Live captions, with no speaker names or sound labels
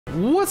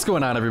What's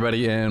going on,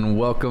 everybody, and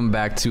welcome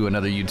back to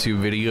another YouTube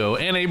video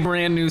and a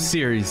brand new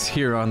series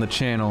here on the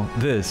channel.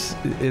 This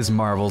is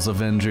Marvel's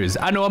Avengers.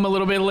 I know I'm a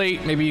little bit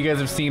late. Maybe you guys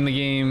have seen the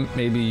game,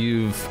 maybe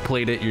you've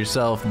played it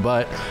yourself,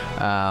 but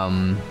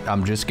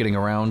I'm just getting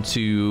around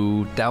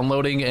to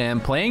downloading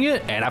and playing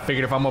it, and I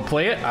figured if I'm gonna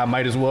play it, I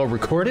might as well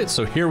record it.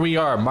 So here we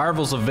are,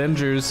 Marvel's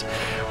Avengers.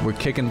 We're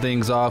kicking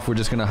things off. We're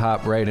just gonna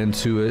hop right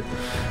into it.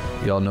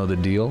 Y'all know the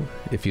deal.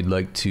 If you'd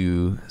like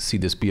to see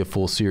this be a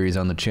full series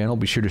on the channel,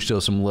 be sure to show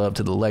some love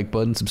to the like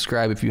button.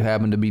 Subscribe if you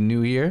happen to be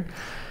new here.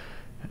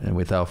 And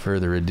without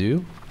further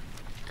ado,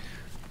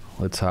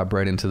 let's hop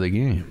right into the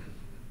game.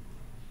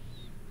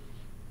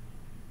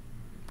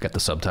 Got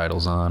the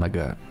subtitles on.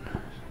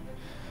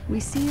 We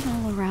see it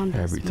all around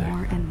everything. us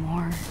more and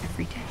more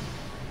every day.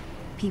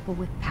 People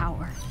with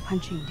power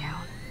punching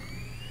down.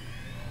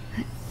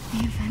 But the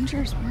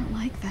Avengers weren't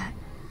like that.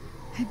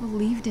 I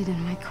believed it in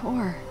my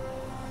core.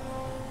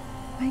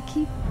 I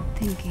keep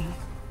thinking,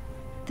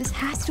 this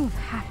has to have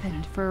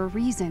happened for a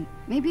reason.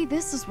 Maybe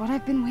this is what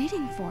I've been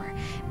waiting for.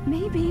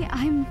 Maybe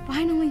I'm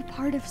finally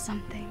part of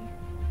something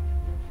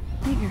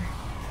bigger.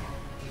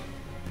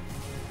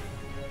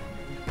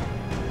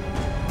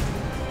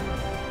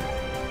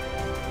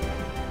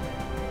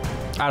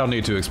 I don't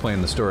need to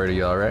explain the story to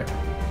y'all, right?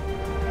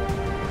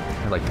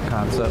 I like the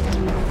concept.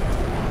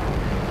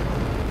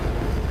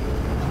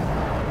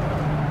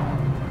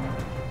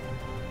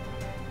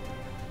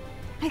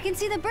 I can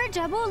see the bridge,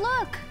 Abu,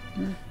 look!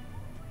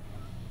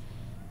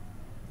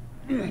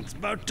 It's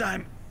about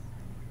time.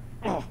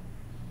 Oh,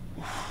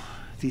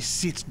 these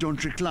seats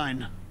don't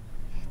recline.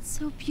 It's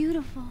so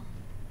beautiful.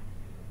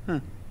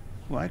 Huh.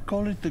 Why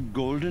call it the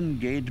Golden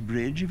Gate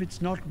Bridge if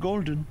it's not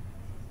golden?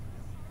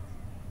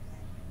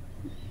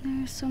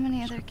 There are so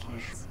many other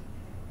kids.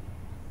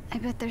 I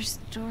bet their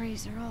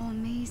stories are all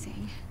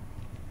amazing.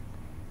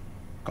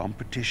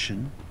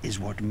 Competition is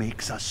what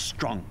makes us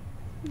strong.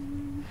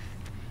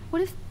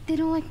 What if they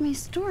don't like my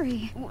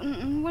story?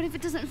 What if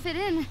it doesn't fit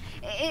in?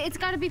 It's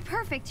gotta be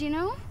perfect, you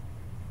know?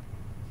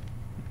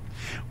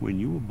 When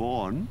you were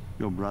born,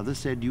 your brother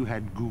said you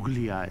had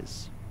googly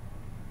eyes.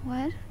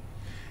 What?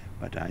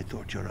 But I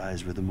thought your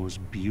eyes were the most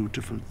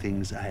beautiful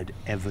things I had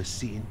ever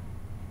seen.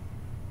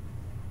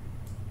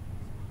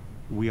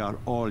 We are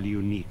all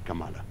unique,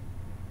 Kamala.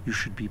 You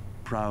should be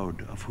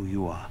proud of who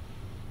you are.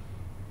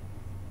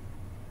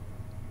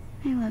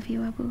 I love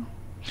you, Abu.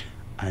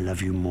 I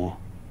love you more.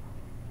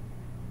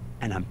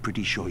 And I'm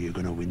pretty sure you're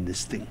gonna win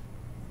this thing.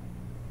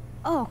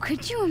 Oh,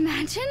 could you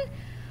imagine?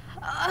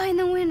 And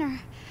the winner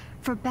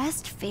for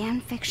best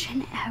fan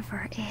fiction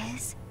ever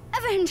is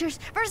Avengers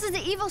versus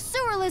the Evil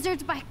Sewer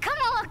Lizards by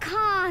Kamala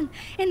Khan.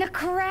 And the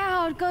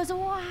crowd goes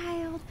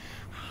wild.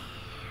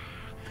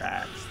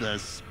 That's the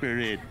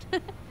spirit.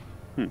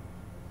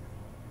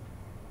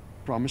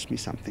 Promise me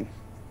something.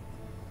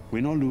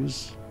 Win or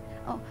lose.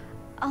 Oh,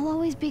 I'll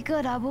always be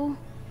good, Abu.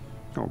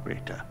 Oh,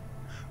 Beta.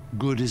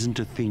 Good isn't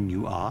a thing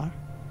you are.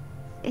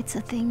 It's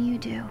a thing you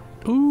do.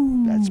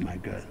 Ooh. That's my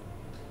girl.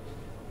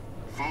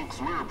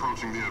 Folks, we're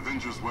approaching the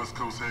Avengers West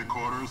Coast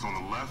headquarters on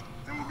the left,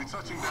 and we'll be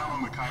touching down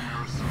on the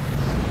Chimera soon.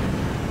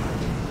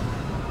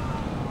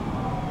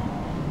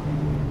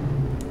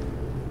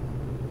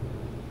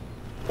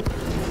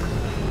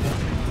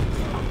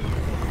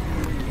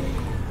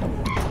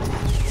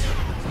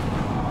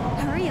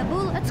 Hurry, Abu,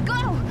 let's go!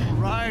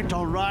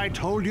 All right,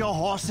 hold your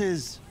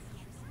horses.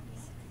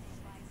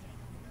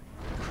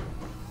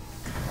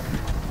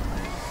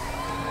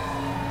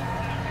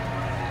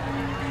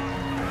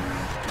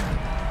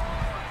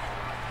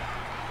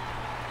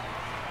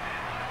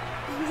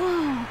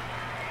 Whoa.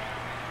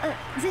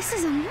 This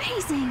is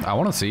amazing. I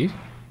want to see.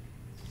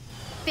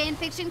 Fan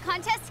fiction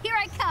contest, here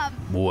I come.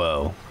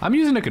 Whoa. I'm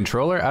using a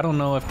controller. I don't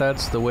know if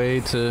that's the way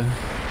to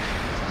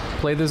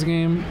play this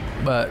game,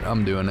 but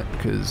I'm doing it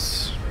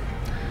because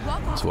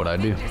that's what I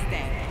do.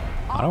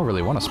 I don't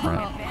really want to sprint.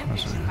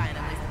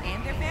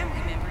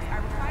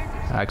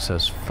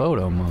 Access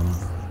photo mode.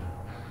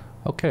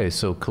 Okay,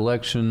 so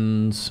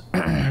collections,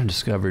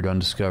 discovered,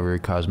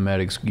 undiscovered,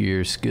 cosmetics,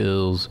 gear,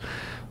 skills.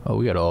 Oh,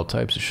 we got all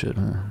types of shit,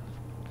 huh?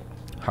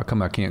 How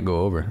come I can't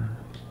go over?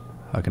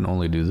 I can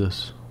only do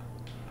this.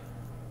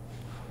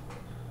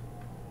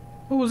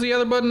 What was the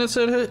other button that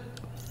said hit?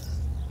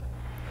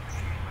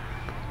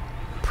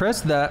 Press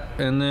that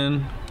and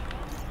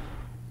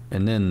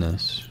then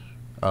this.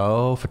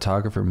 Oh,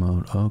 photographer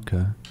mode.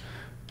 Okay.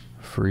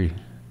 Free.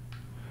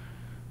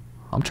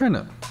 I'm trying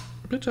to...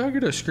 Bitch, I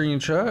get a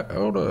screenshot.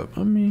 Hold up.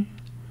 Let me...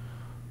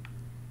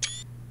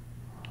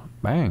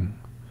 Bang.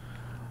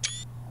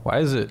 Why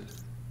is it...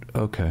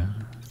 Okay.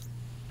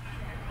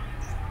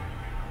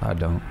 I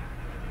don't.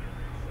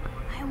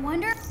 I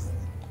wonder...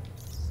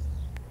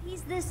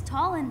 He's this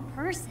tall in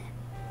person.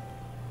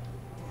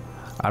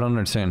 I don't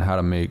understand how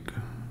to make...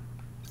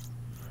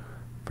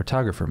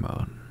 photographer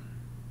mode.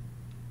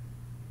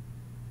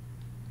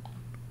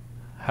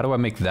 How do I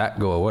make that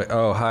go away?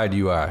 Oh, hide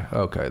UI.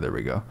 Okay, there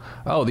we go.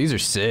 Oh, these are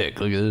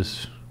sick. Look at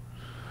this.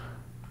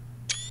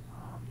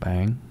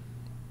 Bang.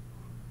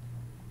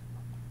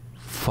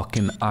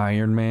 Fucking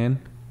Iron Man.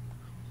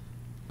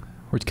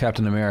 Where's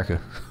Captain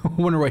America? I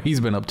wonder what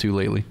he's been up to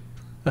lately.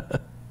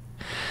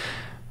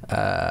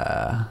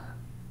 I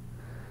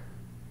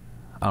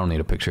don't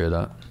need a picture of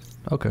that.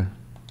 Okay.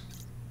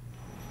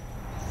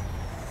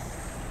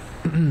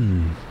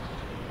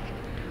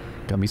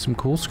 Got me some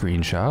cool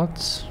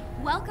screenshots.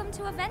 Welcome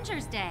to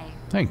Avengers Day.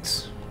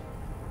 Thanks.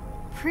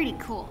 Pretty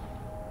cool.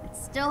 But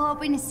still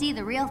hoping to see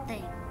the real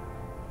thing.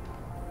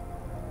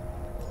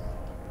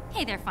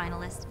 Hey there,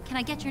 finalist. Can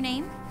I get your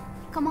name?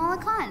 Kamala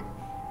Khan.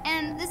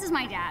 And this is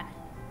my dad.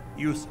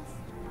 Yusuf.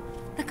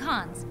 The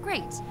Khans.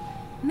 Great.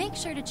 Make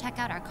sure to check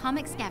out our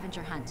comic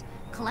scavenger hunt.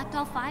 Collect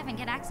all 5 and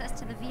get access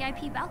to the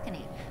VIP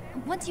balcony.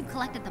 Once you've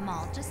collected them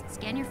all, just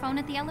scan your phone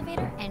at the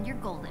elevator and you're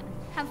golden.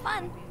 Have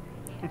fun.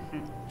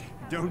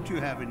 Don't you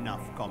have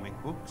enough comic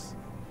books?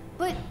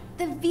 But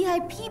the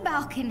VIP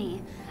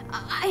balcony.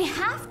 I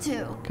have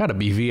to. Gotta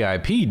be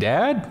VIP,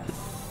 Dad.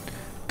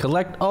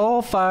 Collect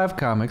all 5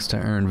 comics to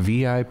earn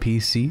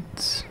VIP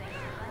seats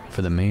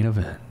for the main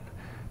event.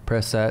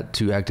 Press that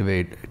to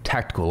activate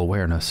tactical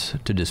awareness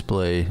to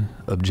display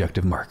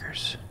objective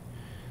markers.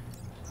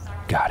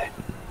 Got it.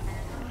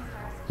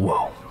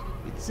 Whoa.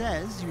 It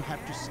says you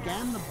have to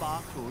scan the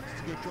barcodes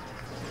to get your...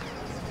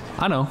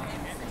 I know.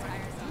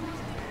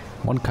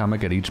 1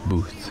 comic at each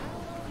booth.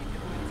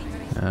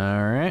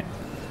 Alright.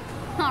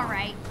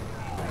 Alright.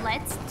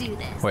 Let's do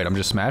this. Wait, I'm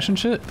just smashing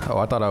shit? Oh,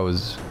 I thought I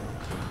was...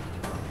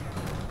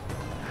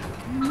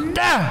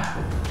 Ah!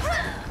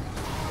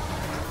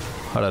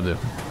 How'd I do?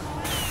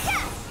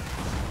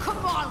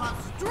 Kamala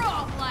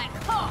strong like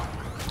Hulk.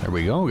 There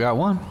we go, got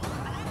 1.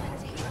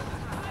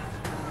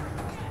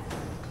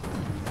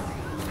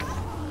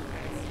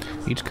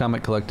 Each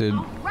comic collected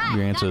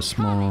grants a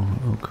small...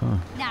 Okay.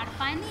 Now to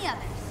find the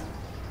others.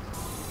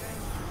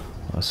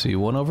 I see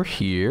 1 over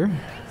here.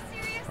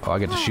 Oh, I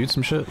get to shoot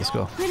some shit? Let's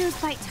go. Critters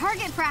fight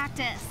target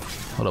practice.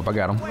 Hold up, I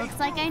got him. Looks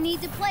like I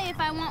need to play if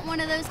I want one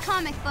of those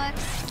comic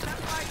books.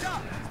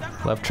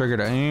 Left trigger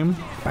to aim.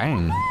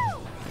 Bang.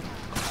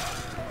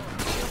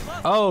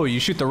 Oh, you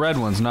shoot the red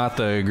ones, not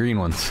the green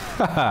ones.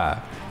 Haha.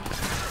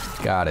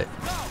 Got it.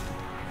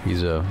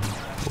 He's a...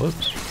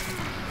 Whoops.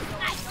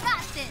 I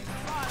got this.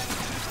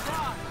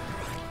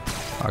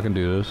 I can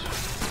do this.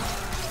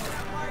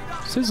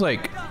 This is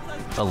like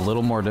a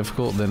little more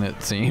difficult than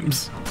it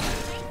seems.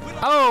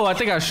 Oh, I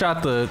think I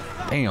shot the...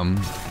 Damn.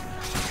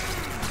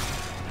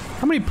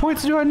 How many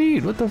points do I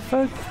need? What the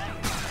fuck?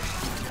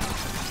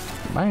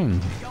 Bang.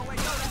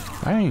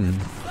 Bang.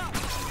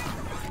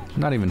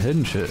 Not even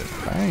hidden shit.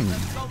 Bang.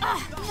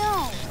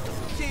 No.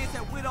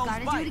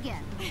 Gotta do it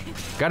again.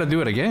 Gotta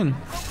do it again?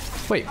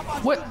 Wait,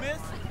 what?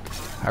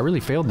 I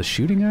really failed the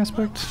shooting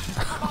aspect?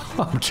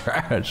 I'm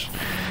trash.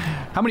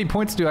 How many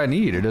points do I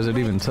need, or does it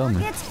even tell me?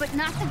 Targets, but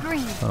not the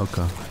green.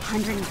 Okay.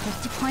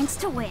 150 points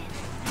to win.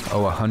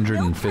 Oh,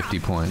 150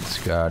 points.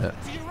 Got it.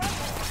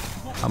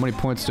 How many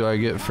points do I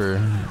get for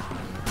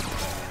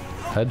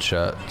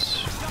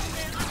headshots?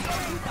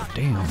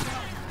 Damn.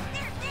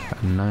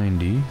 Got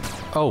 90.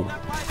 Oh.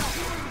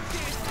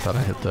 Thought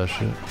I hit that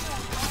shit.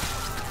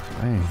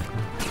 Bang.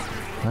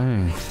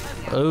 Bang.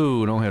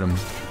 Oh, don't hit him.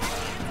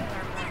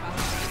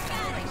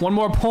 1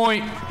 more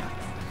point.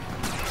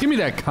 Give me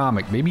that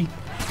comic, baby.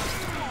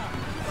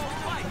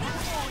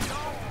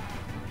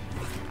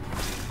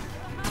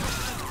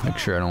 Make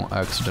sure I don't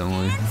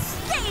accidentally.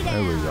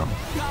 There we go.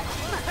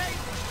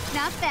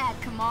 Not bad,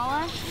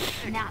 Kamala.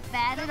 Not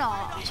bad at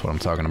all. That's what I'm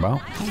talking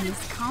about. And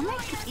this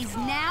comic is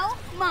now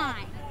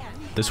mine.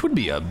 This would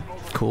be a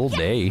cool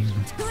day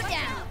 2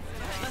 down.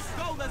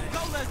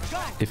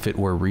 if it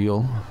were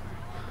real.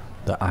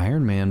 The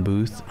Iron Man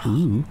booth.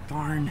 Ooh.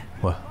 Darn.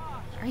 What?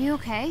 Are you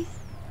okay?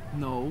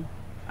 No.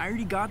 I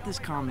already got this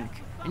comic.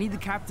 I need the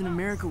Captain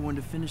America one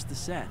to finish the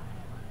set.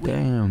 Wait,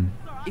 Damn.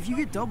 if you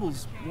get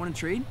doubles, want to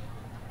trade?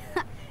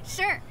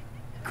 Sure.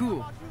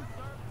 Cool.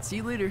 See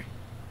you later.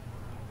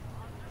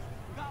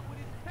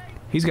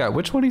 He's got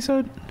which one he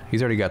said?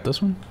 He's already got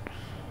this one?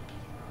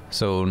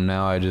 So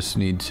now I just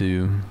need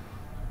to...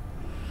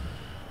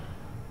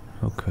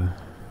 Okay.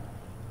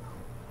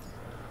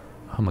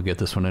 I'm gonna get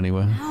this one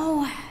anyway.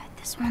 No,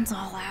 this one's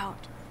all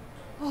out.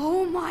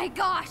 Oh my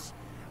gosh!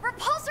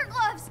 Repulsor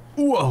gloves!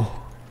 Whoa!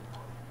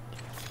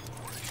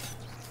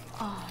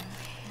 Oh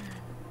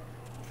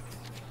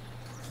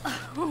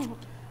man.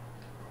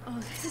 Oh,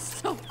 this is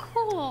so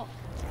cool.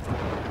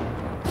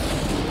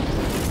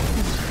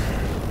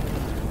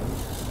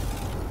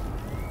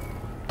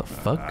 The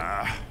fuck?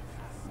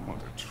 What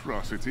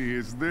atrocity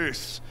is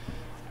this?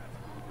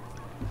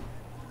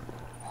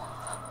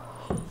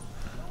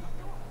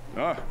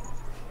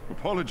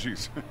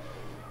 Apologies.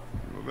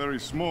 You're very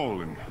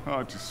small and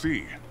hard to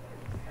see.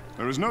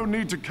 There is no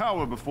need to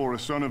cower before a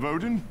son of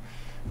Odin,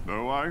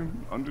 though I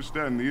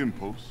understand the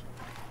impulse.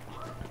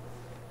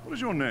 What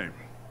is your name?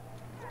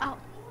 Oh,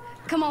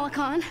 Kamala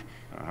Khan.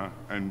 Uh-huh.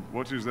 And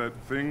what is that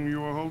thing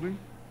you are holding?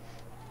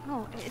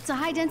 Oh, it's a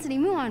high-density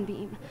muon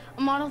beam.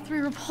 A Model 3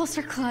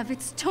 repulsor glove.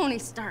 It's Tony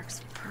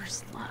Stark's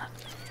first love.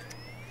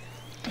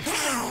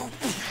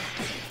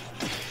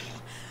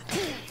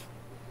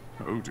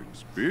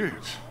 Odin's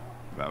beard.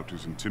 About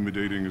as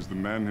intimidating as the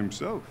man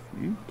himself,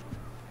 hmm?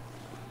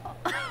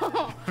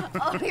 Oh,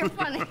 you're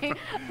funny.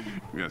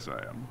 Yes,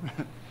 I am.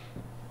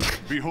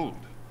 Behold,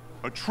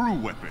 a true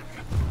weapon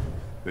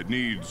that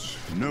needs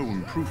no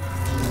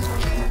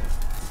improvement.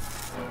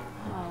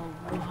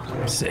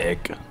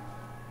 Sick.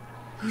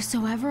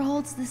 Whosoever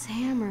holds this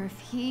hammer,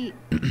 if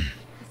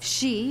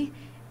she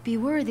be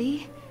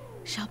worthy,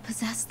 shall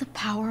possess the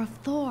power of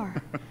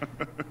Thor.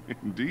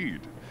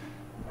 Indeed.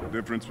 The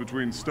difference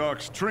between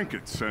Stark's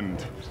trinkets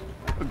and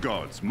a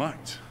god's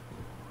might.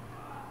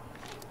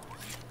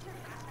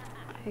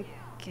 I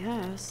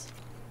guess.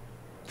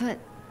 But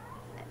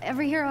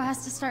every hero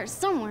has to start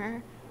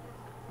somewhere,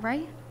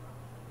 right?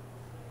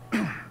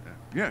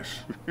 Yes,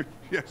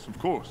 yes, of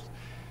course.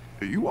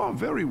 You are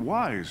very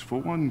wise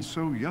for one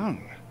so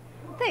young.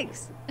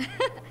 Thanks.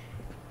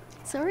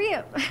 So are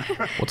you.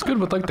 What's good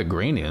with like the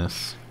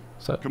graininess?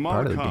 Is that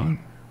part of the Khan.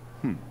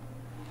 game?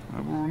 I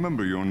will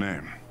remember your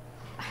name.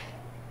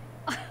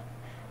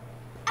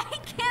 I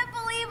can't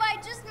believe I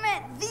just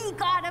met the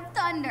God of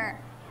Thunder.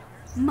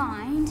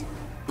 Mind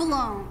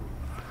blown.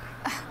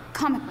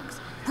 Comic books,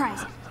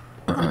 prize.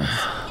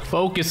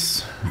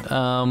 Focus.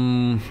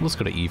 Let's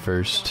go to E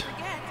first.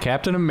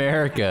 Captain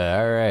America.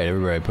 All right,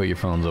 everybody, put your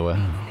phones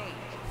away.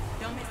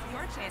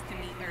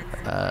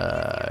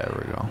 There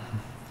we go.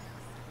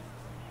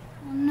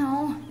 Oh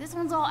no, this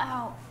one's all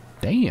out.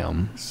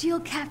 Damn.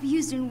 Shield cap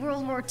used in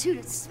World War II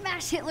to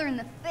smash Hitler in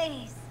the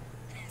face.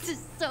 This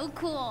is so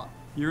cool.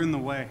 You're in the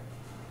way.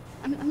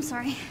 I'm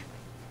sorry.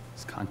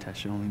 This contest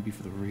should only be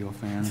for the real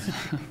fans.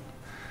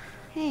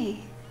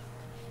 Hey,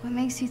 what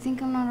makes you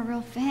think I'm not a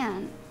real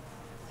fan?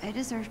 I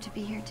deserve to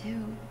be here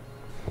too.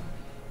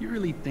 You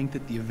really think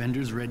that the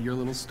Avengers read your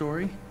little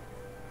story?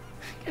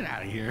 Get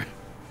out of here.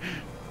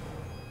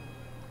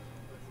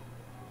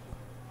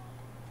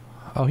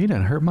 Oh, he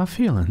didn't hurt my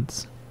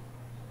feelings.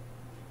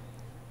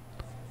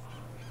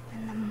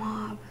 And the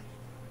mob,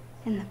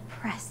 and the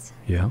press,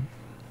 Yeah.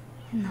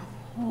 and the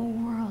whole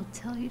world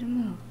tell you to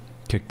move.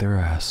 Kick their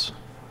ass.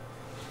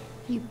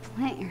 You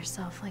plant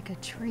yourself like a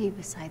tree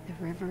beside the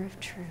river of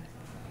truth.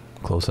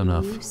 Close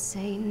enough. You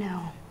say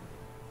no.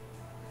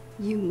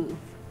 You move.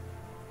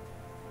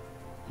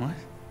 What?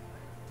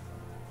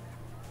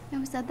 You know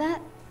who said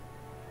that?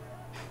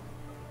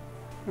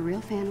 A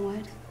real fan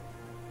would.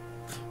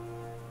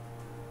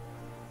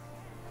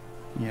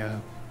 Yeah,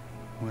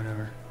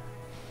 whatever.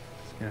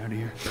 Let's get out of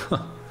here.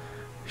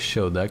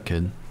 Showed that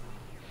kid.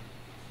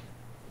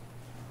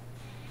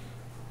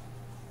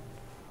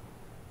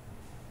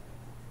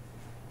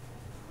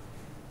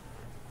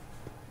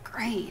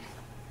 Great.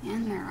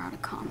 And they're out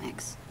of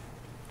comics.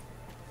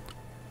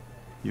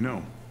 You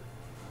know,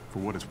 for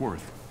what it's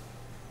worth,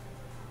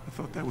 I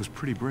thought that was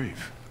pretty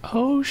brave.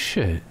 Oh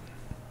shit.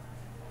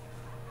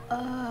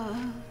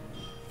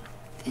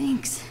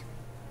 Thanks.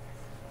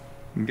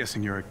 I'm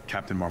guessing you're a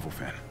Captain Marvel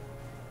fan.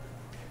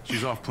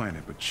 She's off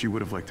planet, but she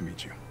would have liked to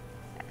meet you.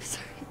 I'm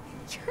sorry.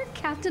 You're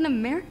Captain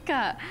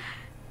America.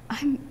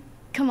 I'm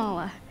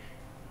Kamala.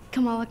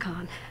 Kamala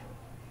Khan.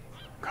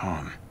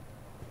 Khan.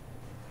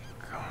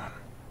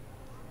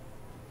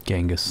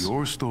 Genghis.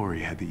 Your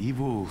story had the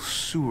evil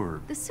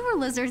sewer... The sewer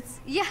lizards,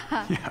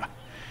 yeah.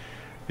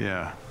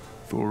 Yeah.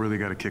 Thor really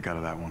got a kick out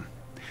of that one.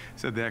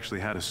 Said they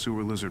actually had a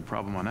sewer lizard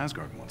problem on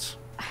Asgard once.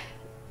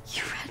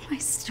 You read my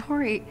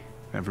story.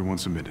 Everyone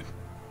submitted.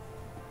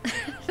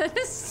 That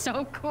is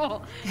so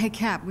cool. Hey,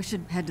 Cap, we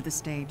should head to the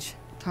stage.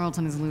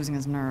 Tarleton is losing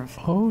his nerve.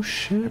 Oh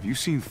shit. Have you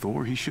seen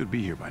Thor? He should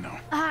be here by now.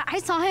 I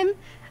saw him.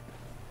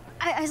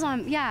 I saw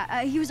him,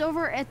 yeah. He was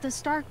over at the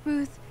Stark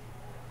booth,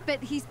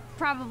 but he's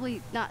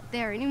probably not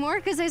there anymore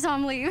because I saw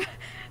him leave.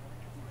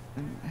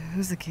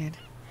 Who's the kid?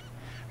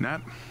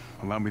 Nat,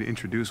 allow me to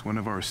introduce one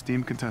of our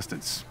esteemed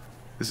contestants.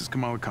 This is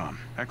Kamala Khan,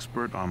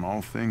 expert on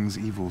all things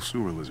evil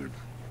sewer lizard.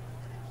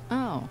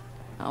 Oh,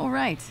 all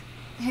right.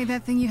 Hey,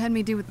 that thing you had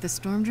me do with the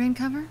storm drain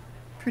cover?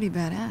 Pretty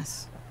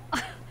badass.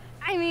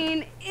 I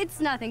mean, it's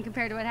nothing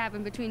compared to what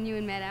happened between you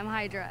and Madame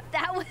Hydra.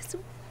 That was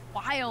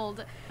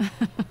wild.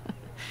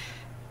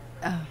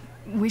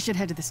 We should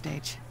head to the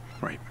stage.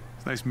 Right.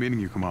 It's nice meeting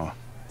you, Kamala.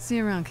 See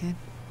you around, kid.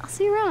 I'll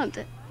see you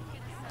around.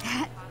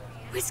 That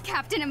was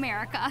Captain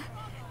America.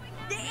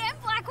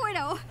 And Black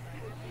Widow.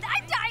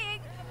 I'm dying.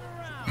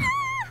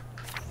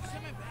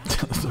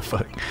 What the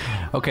fuck?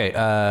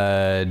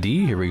 Okay,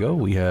 D, here we go.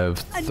 We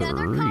have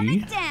Another 3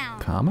 comic down.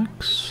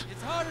 comics.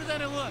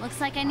 Looks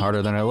like I need Harder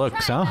to than get it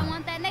looks, tribe. huh? I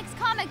want that next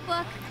comic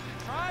book.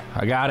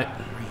 I got it.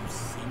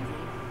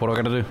 What do I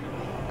gotta do?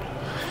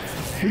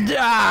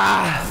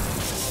 Ah!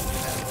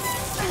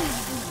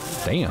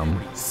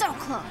 Damn. So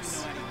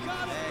close.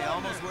 Hey,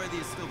 almost worthy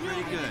is still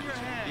pretty good.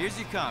 Here's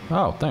your copy.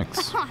 Oh,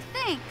 thanks. Aw,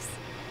 thanks.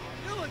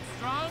 You look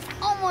strong.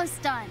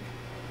 Almost done.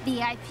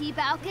 VIP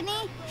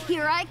balcony,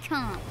 here I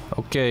come.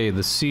 Okay,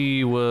 the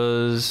C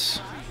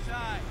was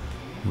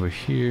over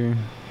here.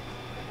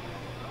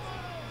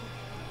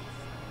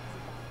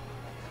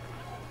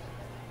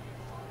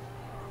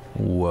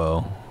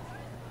 Whoa.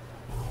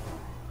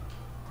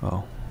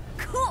 Oh.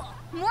 Cool.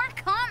 More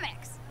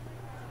comics.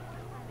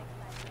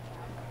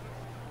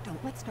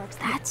 Don't let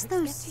That's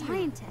those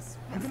scientists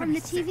from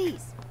the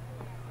TVs.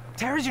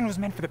 Terrigen was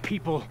meant for the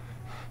people,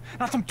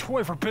 not some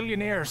toy for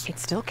billionaires. It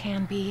still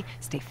can be.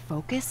 Stay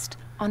focused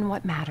on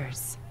what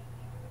matters.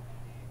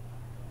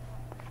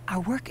 Our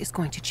work is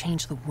going to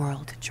change the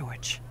world,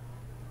 George.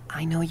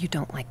 I know you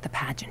don't like the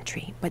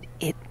pageantry, but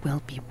it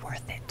will be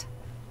worth it.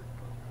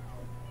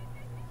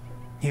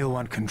 He'll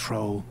want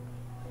control,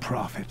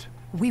 profit.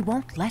 We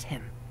won't let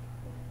him.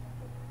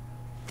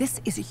 This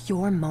is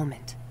your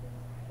moment.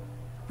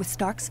 With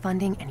Stark's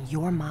funding and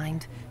your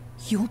mind,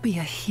 you'll be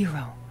a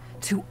hero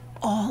to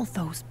all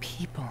those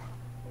people.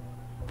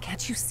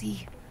 Can't you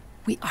see?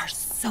 We are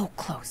so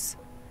close.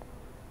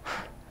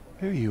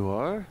 There you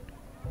are.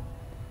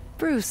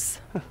 Bruce.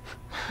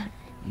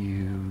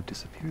 You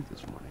disappeared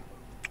this morning.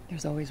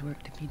 There's always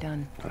work to be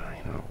done.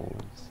 I know.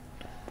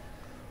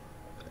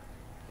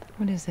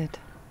 What is it?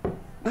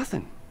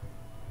 Nothing.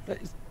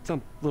 It's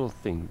some little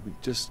thing. We're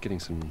just getting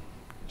some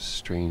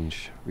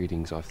strange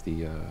readings off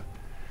the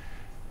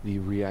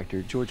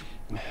reactor. George,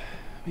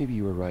 maybe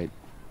you were right.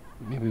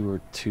 Maybe we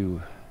were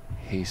too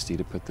hasty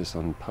to put this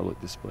on public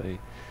display.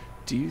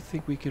 Do you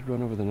think we could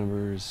run over the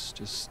numbers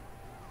just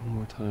one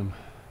more time?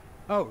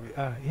 Oh,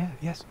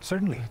 yes,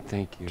 certainly.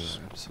 Thank you.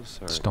 I'm so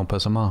sorry. Just don't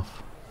piss him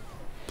off.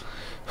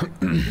 What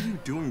are you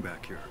doing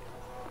back here?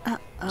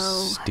 Uh-oh.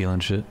 Stealing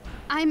shit.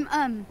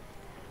 I'm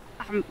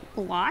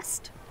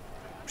lost.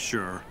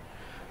 Sure.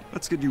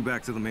 Let's get you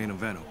back to the main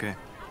event, okay?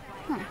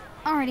 Huh.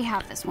 I already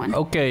have this one.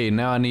 Okay,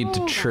 now I need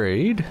to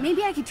trade.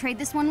 Maybe I could trade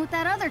this one with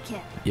that other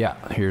kid. Yeah,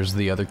 here's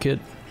the other kid.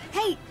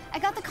 Hey, I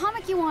got the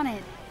comic you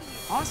wanted.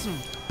 Awesome.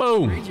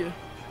 Boom.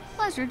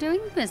 Pleasure doing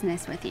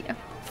business with you.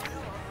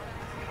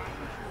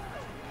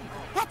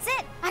 That's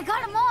it. I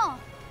got them all.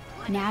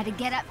 Now to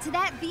get up to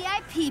that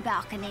VIP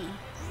balcony.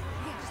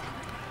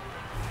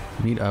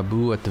 Meet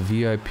Abu at the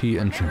VIP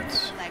entrance.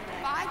 Select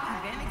 5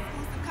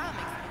 event-exclusive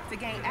comics to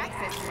gain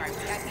access to our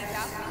VIP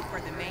balcony for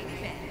the main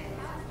event.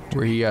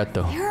 Where he at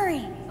though?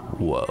 Hurry.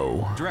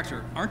 Whoa.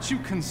 Director, aren't you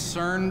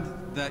concerned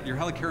that your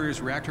helicarrier's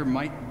reactor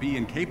might be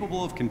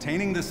incapable of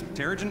containing this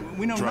Terrigen?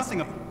 We know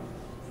nothing of...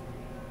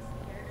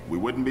 We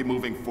wouldn't be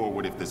moving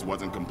forward if this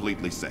wasn't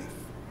completely safe.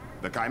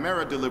 The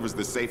Chimera delivers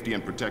the safety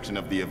and protection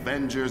of the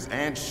Avengers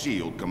and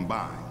S.H.I.E.L.D.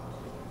 combined.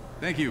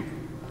 Thank you.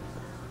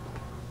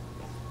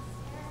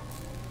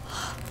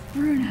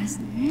 Bruno's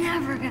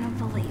never gonna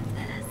believe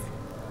this.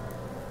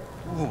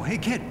 Whoa, hey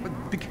kid,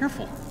 be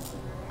careful.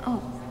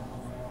 Oh.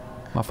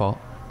 My fault.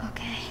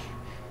 Okay.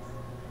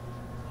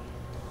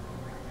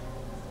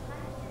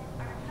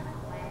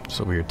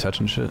 So weird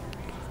touching shit.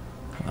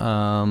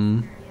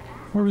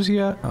 Where was he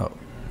at? Oh.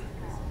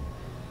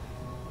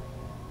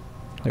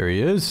 There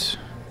he is.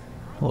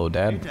 Hello,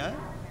 Dad. Peter,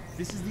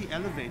 this is the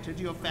elevator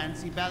to your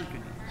fancy balcony.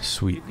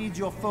 Sweet. It needs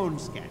your phone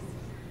scan.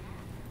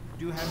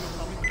 Do you have your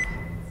comic?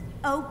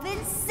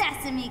 Open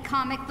sesame,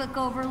 comic book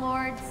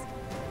overlords.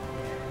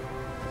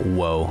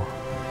 Whoa.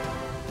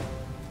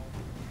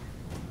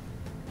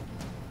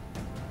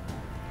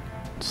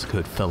 It's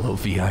good fellow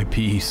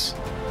VIPs.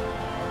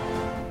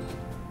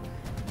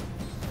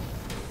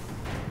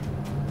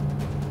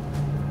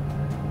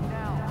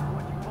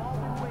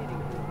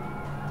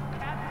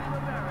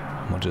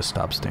 I'm gonna just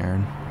stop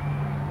staring.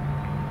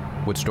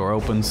 Which door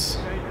opens?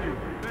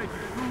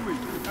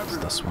 It's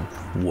this one.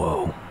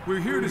 Whoa. We're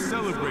here to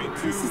celebrate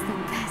too. This is the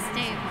best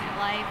day of my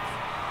life.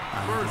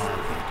 First,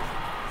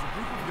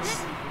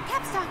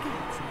 Kept talking.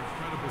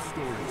 incredible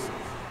stories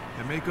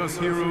that make us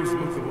heroes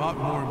look a lot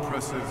more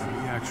impressive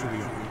than we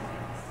actually are.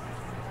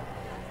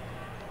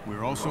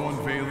 We're also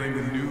unveiling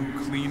a new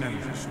clean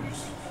energy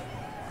source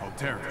called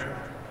Terrigen.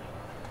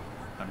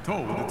 I'm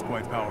told it's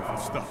quite powerful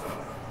stuff.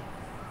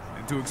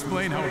 And to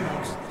explain how it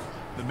works,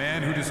 the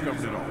man who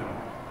discovered it all,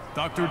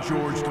 Dr.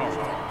 George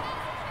Tarleton.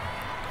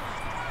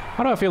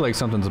 How do I feel like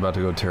something's about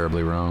to go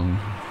terribly wrong?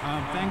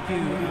 Thank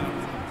you,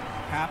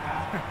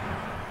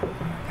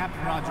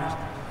 Captain Rogers.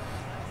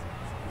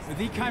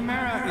 The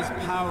Chimera is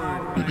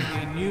powered by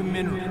a new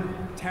mineral,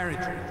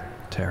 Terrigen.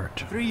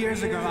 Terrigen. 3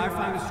 years ago, I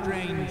found a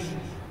strange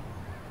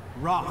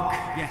rock,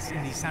 yes,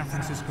 in the San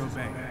Francisco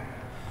Bay.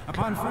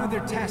 Upon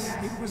further tests,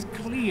 it was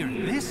clear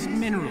this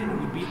mineral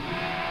would be...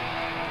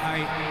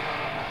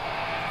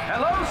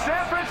 Hello,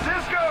 San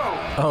Francisco!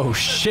 Oh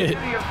shit!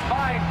 City of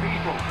fine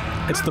people.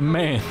 It's the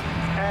man.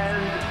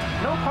 And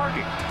no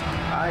parking.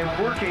 I'm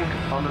working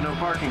on the no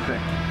parking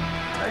thing.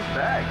 Nice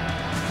bag.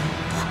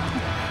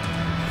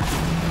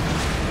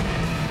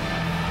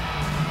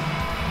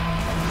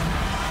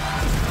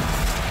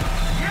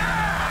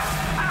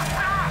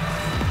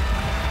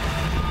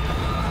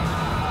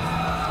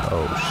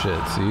 Oh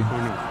shit, see? Oh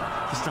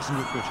no, this doesn't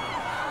look good.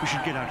 We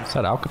should get out of Is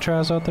that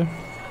Alcatraz out there?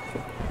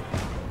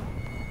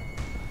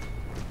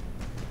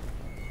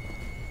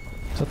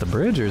 Is that the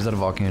bridge or is that a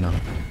volcano?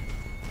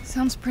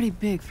 Sounds pretty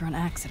big for an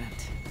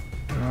accident.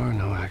 There are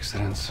no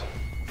accidents.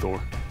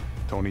 Thor,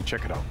 Tony,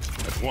 check it out.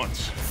 At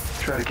once.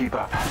 Try to keep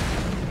up.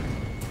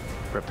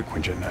 Prep the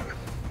Quinjet net.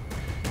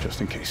 Just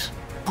in case.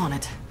 On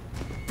it.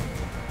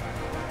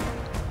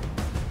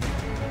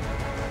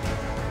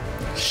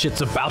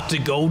 Shit's about to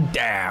go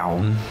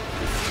down.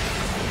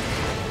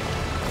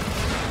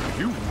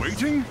 You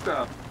waiting?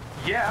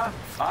 Yeah,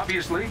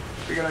 obviously.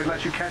 Figured I'd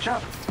let you catch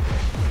up.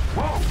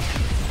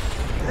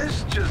 Whoa!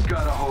 This just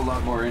got a whole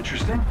lot more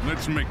interesting.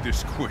 Let's make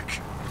this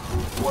quick.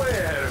 Way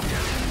ahead of you.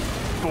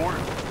 Thor,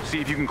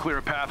 see if you can clear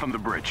a path on the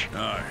bridge.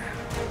 Aye.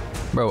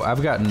 Bro,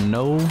 I've got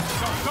no Go!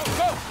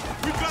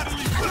 We gotta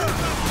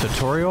leave.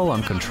 tutorial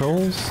on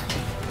controls.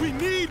 We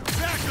need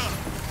backup.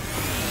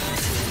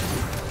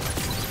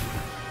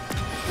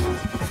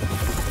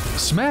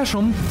 Smash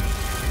them.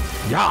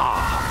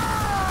 Yeah.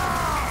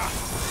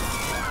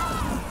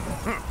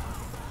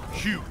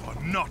 You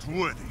are not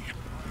worthy.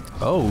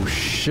 Oh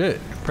shit.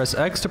 Press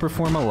X to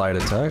perform a light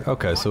attack.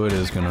 Okay, so it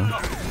is gonna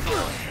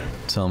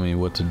tell me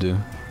what to do.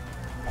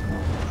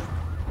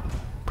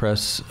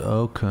 Press,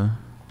 okay.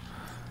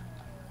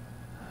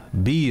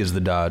 B is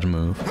the dodge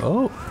move.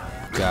 Oh,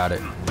 got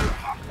it.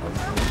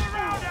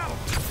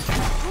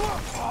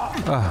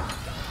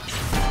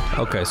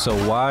 Okay, so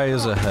Y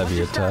is a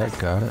heavy attack.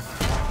 Got it.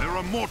 There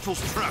are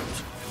mortals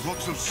trapped.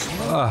 Lots of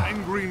small,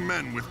 angry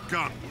men with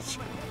guns.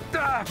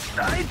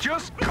 I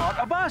just caught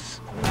a bus.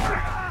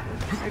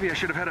 Maybe I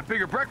should have had a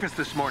bigger breakfast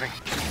this morning.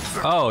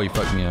 Oh, you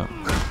fucked me up.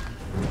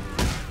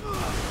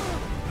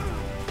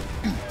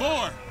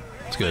 Thor!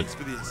 It's good. Thanks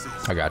for the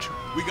assist. I got you.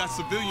 We got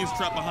civilians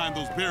trapped behind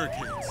those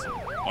barricades.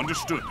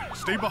 Understood.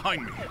 Stay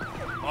behind me.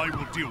 I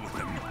will deal with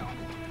them.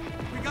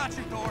 We got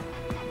you, Thor.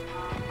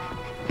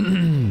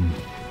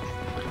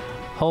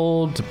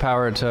 Hold to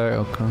power attack.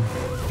 Okay.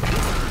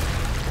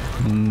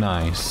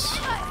 Nice.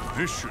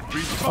 This should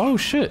be Oh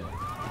shit.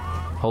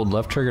 Hold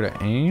left trigger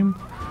to aim.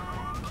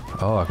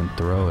 Oh, I can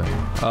throw it.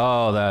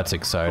 Oh, that's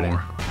exciting.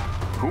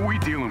 Who are we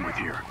dealing with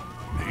here?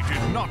 They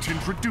did not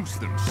introduce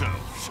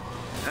themselves.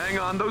 Hang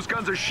on, those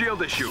guns are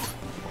shield issue.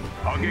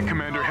 I'll get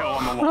Commander Hill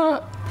on the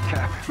line.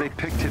 Cap, they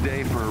picked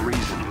today for a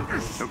reason.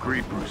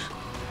 Agreed, Bruce.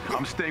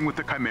 I'm staying with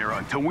the Chimera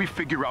until we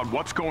figure out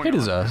what's going on. It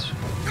is us.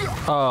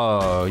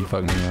 Oh, you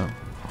fucked me up.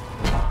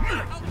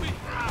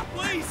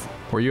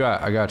 Where you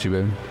at? I got you,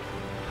 baby.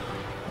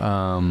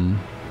 Are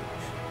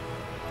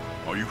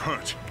you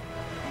hurt?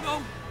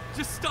 No,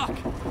 just stuck.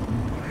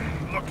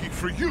 Lucky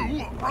for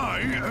you, I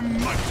am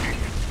mighty.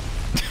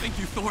 Thank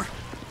you, Thor.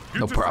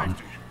 No problem.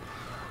 Safety.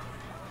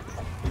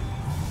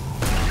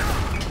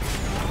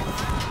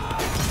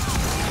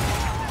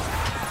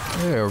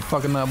 Yeah, we're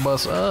fucking that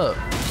bus up.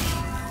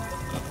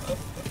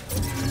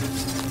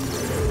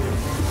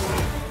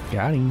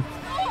 Got him.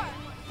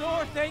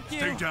 Thor, thank you.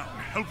 Stay down.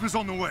 Help is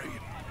on the way.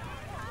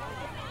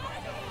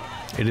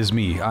 It is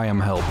me. I am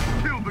help.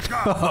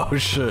 Oh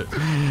shit.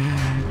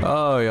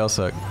 Oh, y'all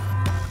suck.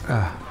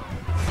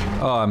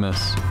 Oh, I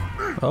missed.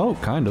 Oh,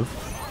 kind of.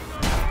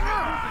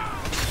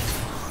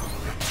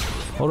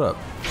 Hold up.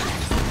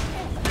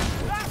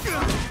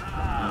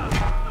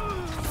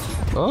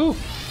 Oh!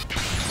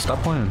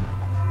 Stop playing.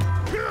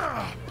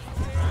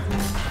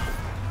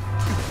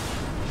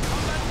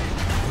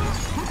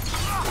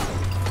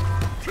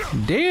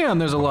 Damn,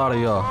 there's a lot of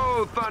y'all.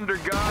 Oh, Thunder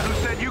God, who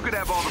said you could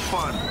have all the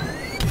fun?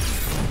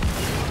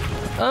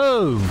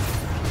 Oh!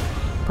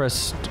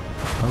 Pressed.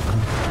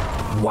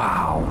 Okay.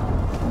 Wow.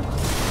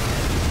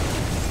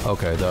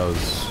 Okay, that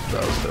was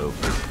dope.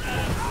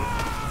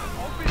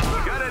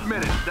 Gotta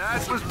admit it,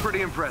 that was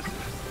pretty impressive.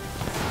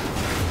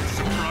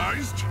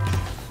 Surprised?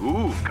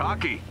 Ooh,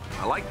 cocky.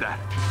 I like that.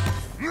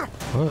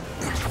 What?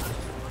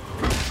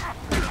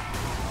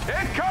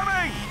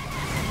 Incoming!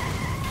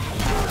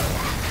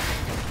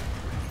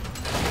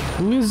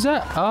 Who is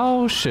that?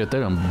 Oh shit, they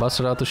done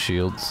busted out the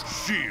shields.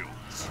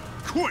 Shields.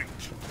 Quaint.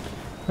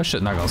 That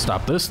shit not gonna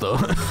stop this though.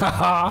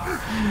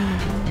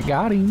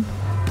 Got him.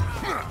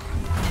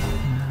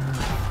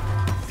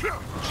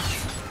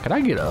 Can I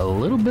get a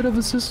little bit of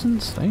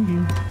assistance? Thank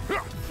you.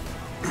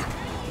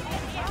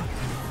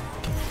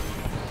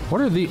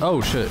 What are the?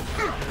 Oh shit!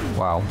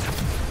 Wow,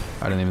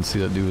 I didn't even see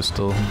that dude was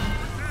still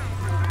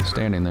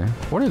standing there.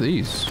 What are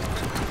these?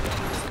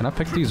 Can I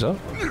pick these up?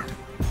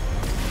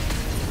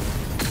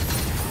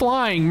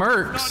 Flying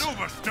mercs. Not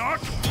over,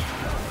 Stark.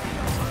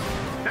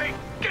 Hey,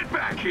 get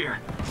back here!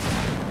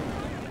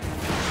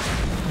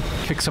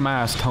 Kick some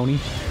ass, Tony.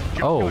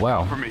 Oh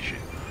wow. Information.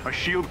 A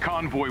shield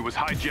convoy was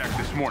hijacked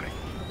this morning.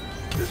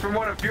 This from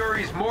one of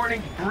Fury's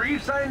morning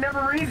briefs I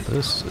never read?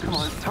 This is... Come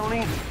on,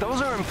 Tony.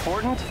 Those are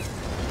important.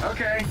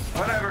 Okay,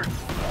 whatever.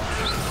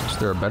 Is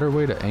there a better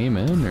way to aim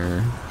in,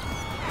 or...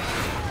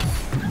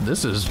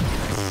 This is...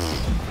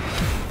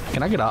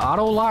 Can I get an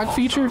auto lock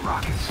feature?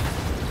 Rockets.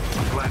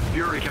 I'm glad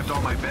Fury kept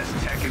all my best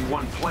tech in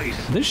one place.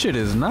 This shit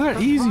is not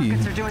easy.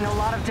 Rockets are doing a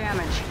lot of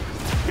damage.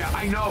 Yeah,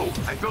 I know.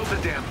 I built the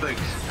damn things.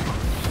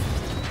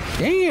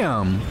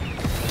 Damn.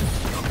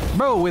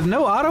 Bro, with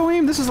no auto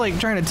aim, this is like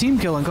trying to team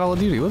kill in Call of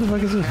Duty. What the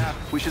fuck is this? Yeah,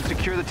 we should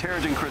secure the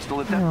Terrigen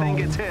crystal if that thing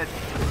gets hit.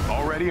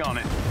 Already on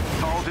it.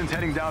 Tarleton's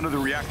heading down to the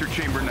reactor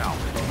chamber now.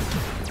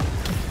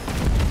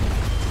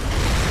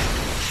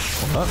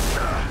 Hold up.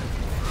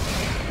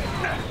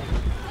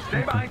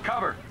 Stay behind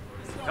cover.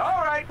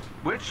 All right.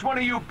 Which one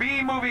of you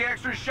B-movie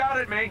extras shot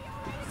at me?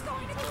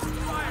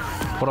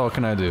 What all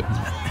can I do?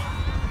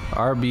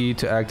 RB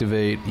to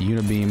activate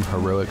Unibeam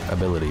heroic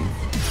ability.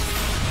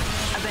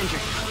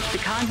 Avengers, the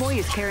convoy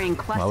is carrying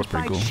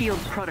classified cool. shield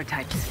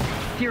prototypes.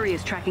 Fury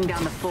is tracking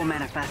down the full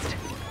manifest.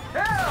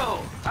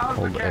 Hell! How's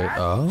Hold the A. cat?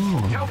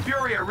 Oh. Tell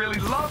Fury I really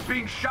love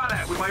being shot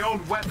at with my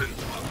own weapons.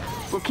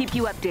 We'll keep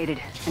you updated,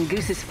 and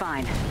Goose is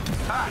fine.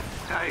 Ah,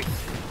 I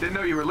didn't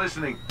know you were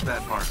listening to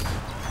that part.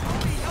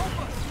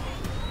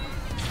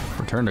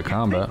 Return to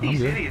combat. I'm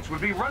These good. idiots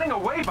would be running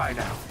away by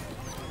now.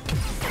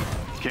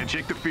 Can't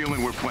shake the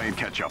feeling we're playing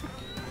catch up.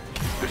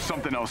 There's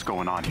something else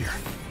going on here.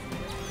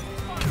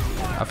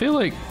 I feel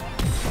like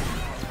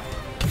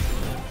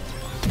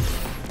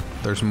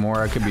there's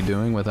more I could be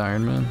doing with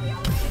Iron Man.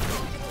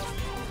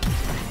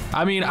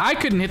 I mean, I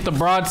couldn't hit the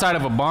broadside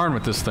of a barn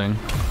with this thing.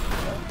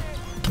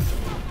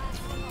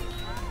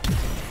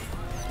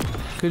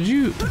 Could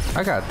you?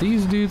 I got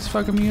these dudes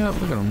fucking me up.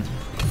 Look at them.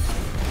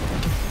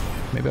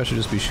 Maybe I should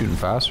just be shooting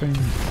faster.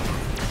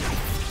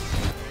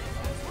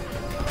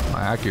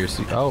 My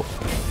accuracy. Oh.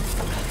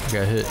 I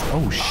got hit.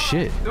 Oh,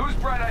 shit. Whose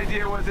bright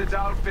idea was it to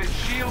outfit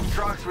shield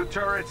trucks with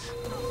turrets?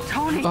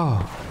 Tony!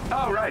 Oh.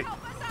 Oh, right.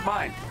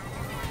 Mine.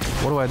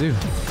 What do I do?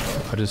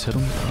 I just hit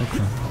them?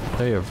 Okay.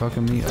 They are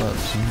fucking me up,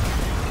 son.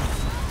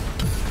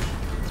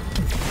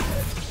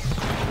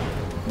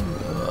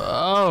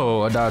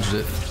 Oh, I dodged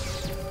it.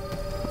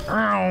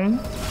 Ow.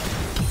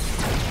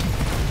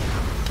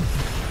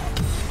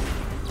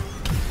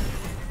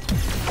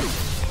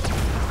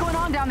 What's going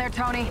on down there,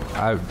 Tony?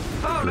 I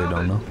really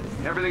don't know.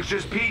 Everything's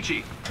just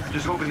peachy.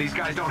 Just hoping these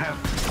guys don't have...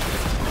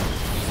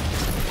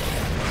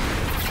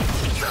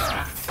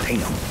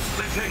 Damn.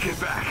 They take it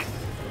back.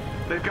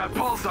 They've got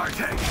pulsar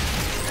tanks.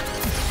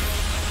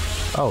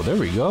 Oh, there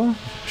we go.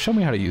 Show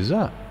me how to use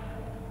that.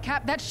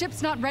 Cap, that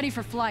ship's not ready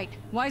for flight.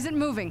 Why is it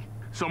moving?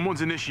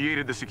 Someone's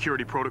initiated the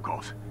security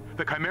protocols.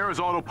 The Chimera's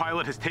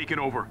autopilot has taken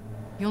over.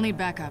 You'll need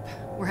backup.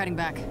 We're heading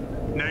back.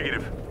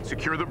 Negative.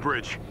 Secure the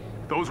bridge.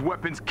 Those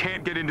weapons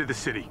can't get into the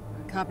city.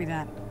 Copy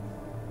that.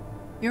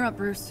 You're up,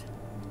 Bruce.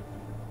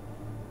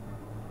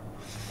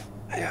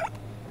 Yeah.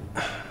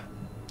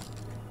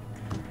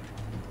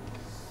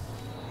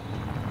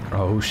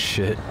 Oh,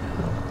 shit.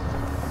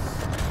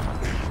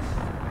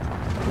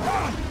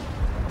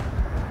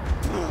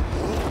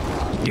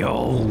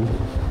 Yo.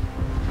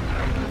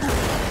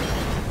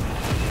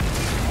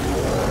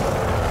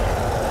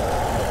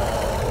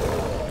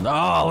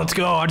 Oh, let's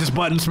go. I just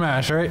button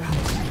smash, right?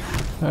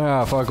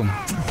 Ah, fuck them.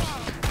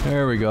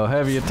 There we go.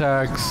 Heavy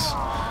attacks.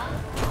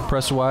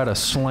 Press Y to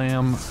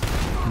slam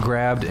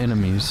grabbed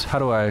enemies. How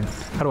do I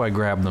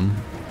grab them?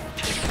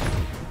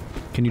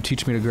 Can you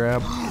teach me to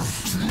grab?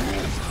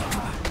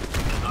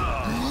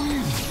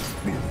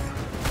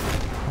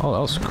 Oh, that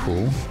was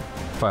cool.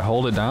 If I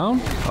hold it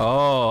down?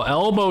 Oh,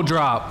 elbow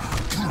drop.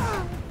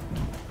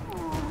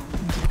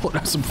 Put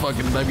out some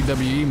fucking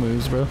WWE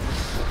moves, bro.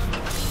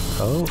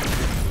 Oh.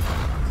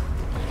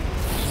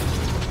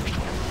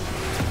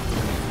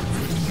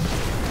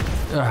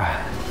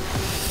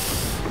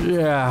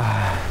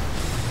 Yeah.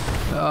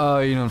 Oh,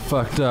 you done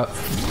fucked up.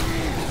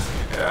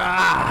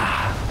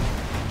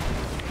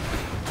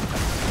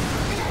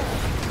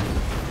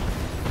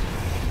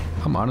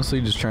 I'm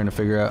honestly just trying to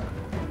figure out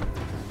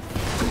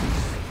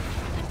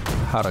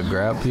how to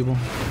grab people.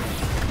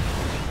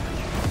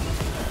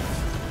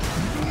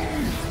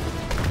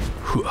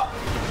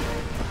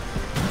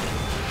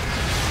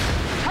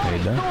 Tony,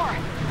 Thor!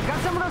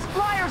 Got some of those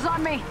flyers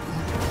on me!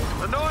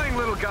 Annoying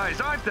little guys,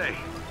 aren't they?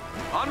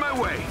 On my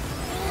way.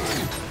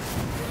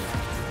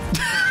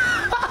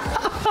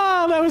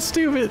 That was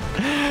stupid.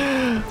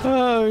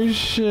 Oh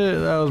shit,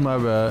 that was my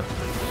bad.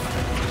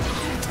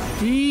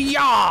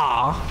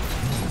 Yeah.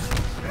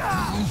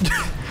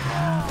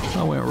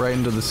 I went right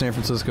into the San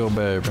Francisco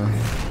Bay, bro.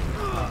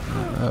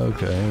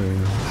 Okay. Here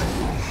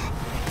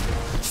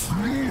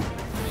we go.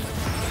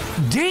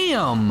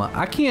 Damn,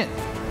 I can't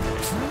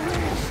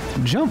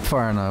jump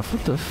far enough.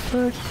 What the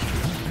fuck?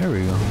 There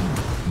we go.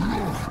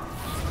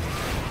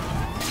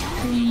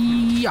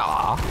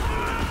 Yeah.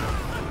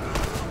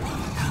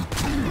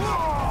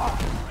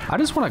 I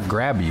just want to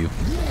grab you.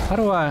 How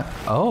do I?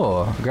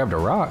 Oh, I grabbed a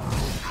rock.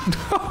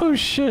 Oh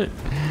shit.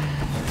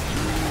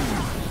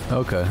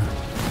 Okay.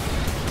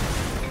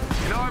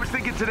 You know, I was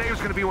thinking today was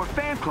going to be more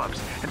fan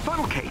clubs and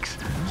funnel cakes.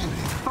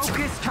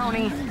 Focus,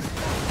 Tony.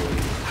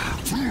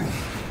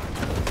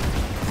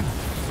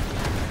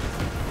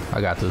 I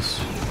got this.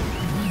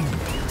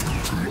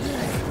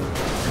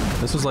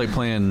 This is like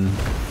playing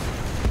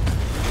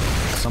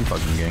some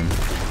fucking game.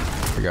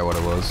 Forgot what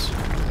it was.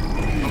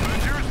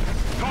 Avengers,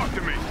 talk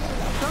to me.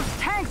 Those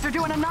tanks are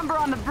doing a number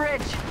on the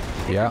bridge.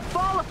 Yeah.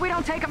 Fall if we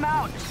don't take them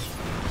out.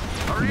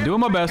 I'm doing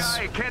my best.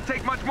 Guy. Can't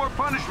take much more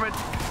punishment.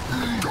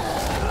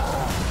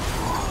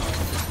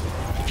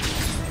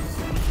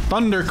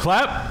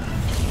 Thunderclap.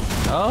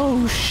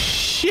 Oh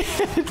shit.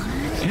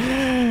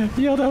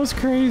 Yo, that was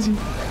crazy.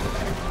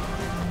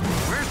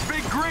 Where's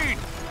Big Green?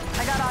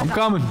 I got I'm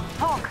coming.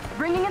 Hulk,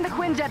 bringing in the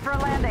Quinjet for a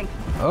landing.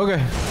 Okay.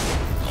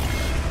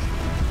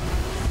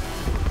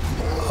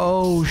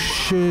 Oh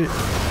shit.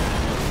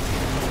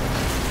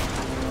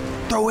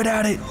 Throw it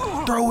at it.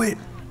 Throw it.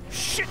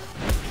 Shit.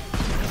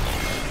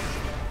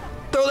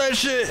 Throw that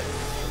shit.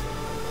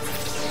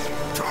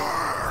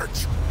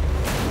 Charge.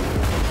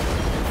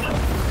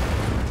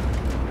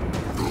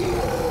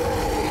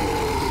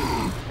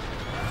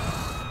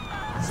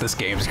 This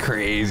game's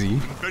crazy.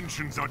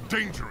 Inventions are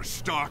dangerous,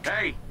 Stark.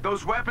 Hey,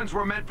 those weapons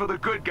were meant for the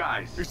good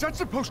guys. Is that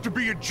supposed to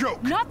be a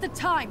joke? Not the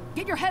time.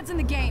 Get your heads in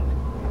the game.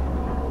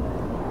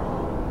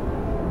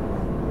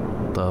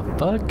 The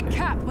fuck?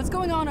 Cap, what's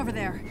going on over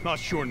there? Not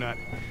sure, Nat.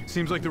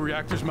 Seems like the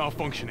reactor's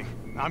malfunctioning.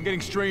 I'm getting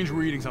strange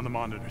readings on the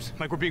monitors,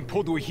 like we're being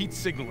pulled to a heat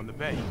signal in the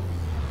bay.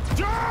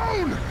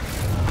 Down!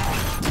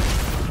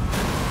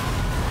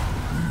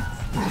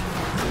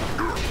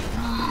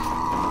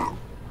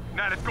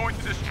 Nat, it's going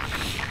to this.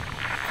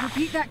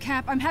 Repeat that,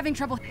 Cap. I'm having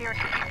trouble hearing.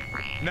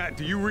 Nat,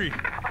 do you read?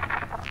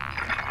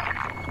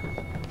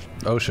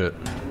 Oh shit.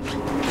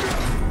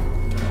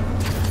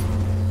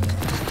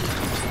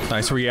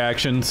 Nice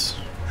reactions.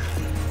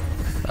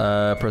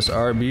 Press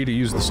RB to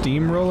use the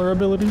steamroller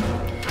ability.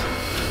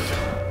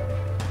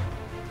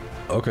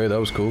 Okay, that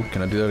was cool.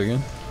 Can I do that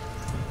again?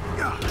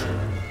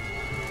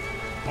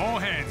 All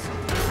hands.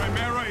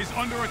 Chimera is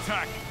under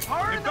attack.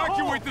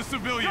 Evacuate the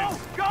civilians.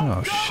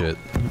 Oh shit.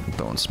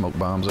 Throwing smoke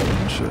bombs at me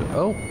and shit.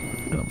 Oh,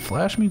 don't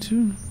flash me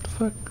too? What the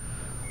fuck?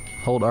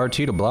 Hold RT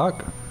to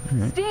block?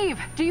 Right. Steve,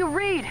 do you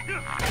read?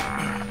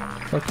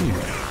 Fuck you.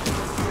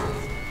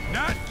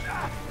 Nat!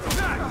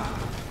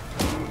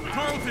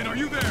 Carlton, are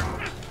you there?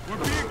 We're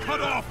being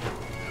cut off.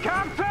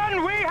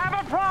 Captain, we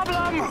have a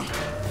problem.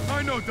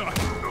 I know, Doc.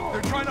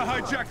 They're trying to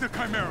hijack the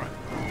Chimera.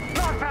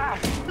 Not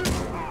fast.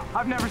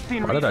 I've never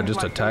seen. Why did I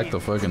just attack the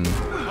fucking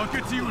I'll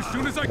get to you as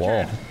soon as I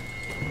wall? can.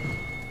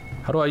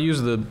 How do I use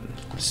the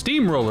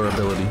steamroller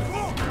ability?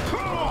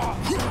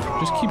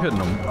 Just keep hitting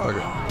them.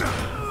 Okay.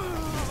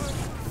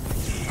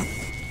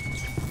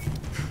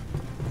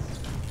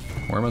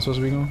 Where am I supposed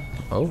to be going?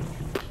 Oh.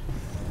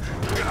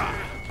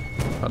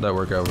 How'd that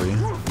work out for you?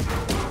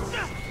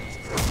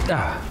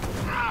 Ah.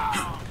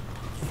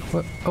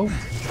 What? Oh,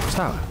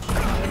 stop.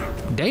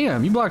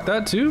 Damn, you blocked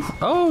that too?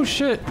 Oh,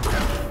 shit.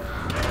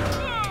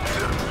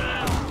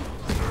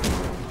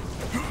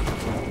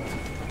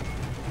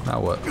 Now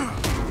what?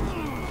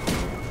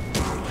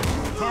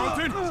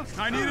 Carlton,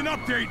 I need an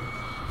update.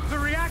 The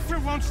reactor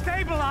won't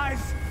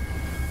stabilize.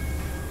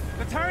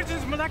 The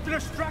Terrigen's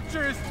molecular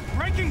structure is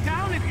breaking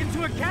down it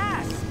into a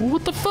gas.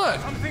 What the fuck?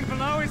 Something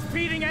below is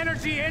feeding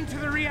energy into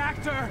the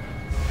reactor.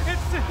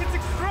 It's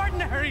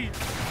extraordinary.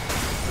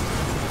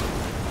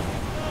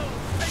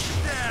 Take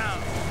it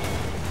down.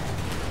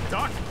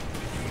 Doc,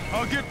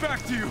 I'll get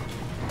back to you.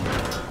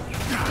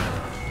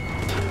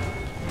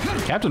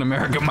 Captain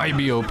America might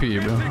be OP, bro.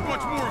 Take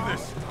much more of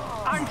this.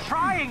 I'm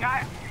trying.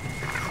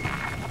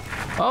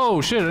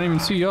 Oh shit, I didn't even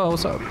see y'all.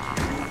 What's up?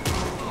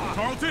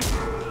 Carlton?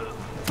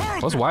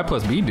 What's Y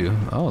plus B do?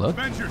 Oh, that.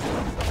 Avengers,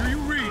 do you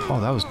read? Oh,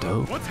 that was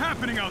dope. What's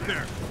happening out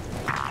there?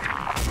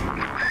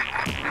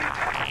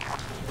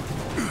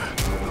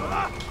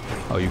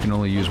 Oh, you can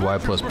only use Y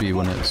plus B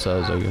when it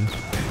says, I guess.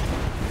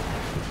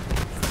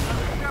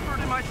 Shepherd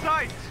in my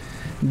sights.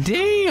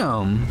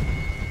 Damn.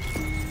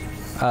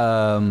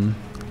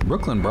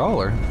 Brooklyn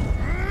Brawler.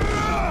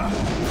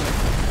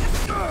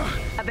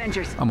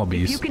 Avengers, I'm a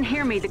beast. if you can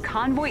hear me, the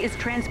convoy is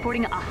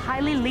transporting a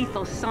highly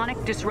lethal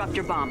sonic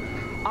disruptor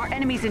bomb. Our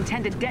enemies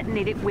intend to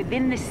detonate it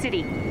within the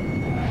city.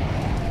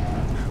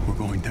 We're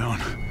going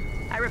down.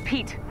 I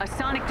repeat, a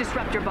sonic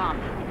disruptor bomb.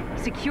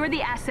 Secure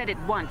the asset at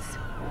once.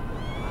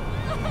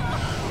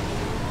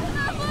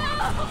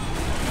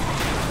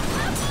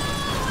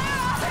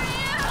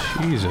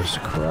 Jesus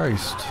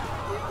Christ.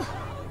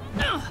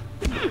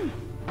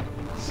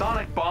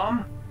 Sonic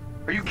bomb?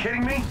 Are you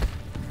kidding me?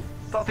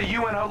 Thought the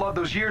UN outlawed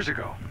those years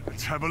ago.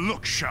 Let's have a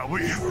look, shall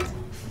we?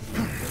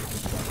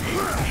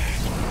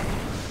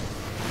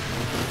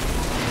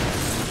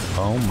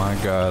 Oh my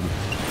god.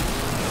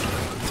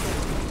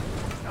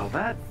 Now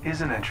that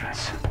is an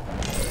entrance.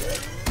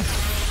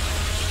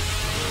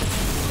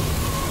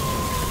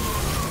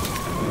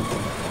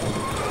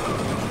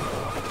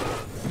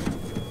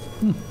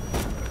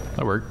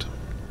 That worked.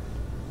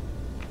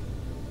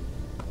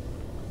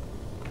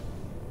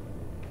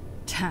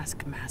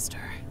 Taskmaster.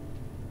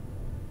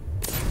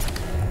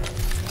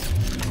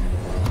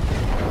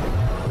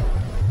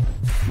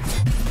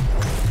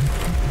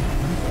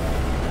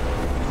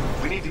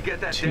 We need to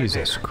get that Jesus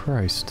detonator.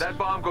 Christ. That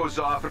bomb goes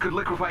off, it could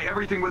liquefy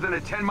everything within a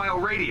 10-mile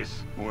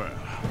radius. Well,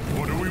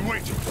 what are we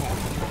waiting for?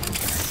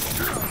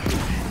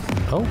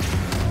 Oh.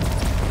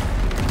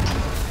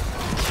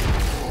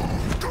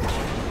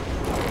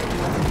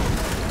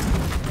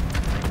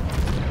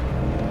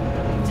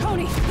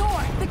 Tony,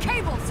 Thor, the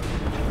cables!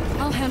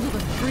 I'll handle the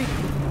freak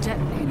with the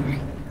detonator.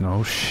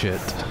 No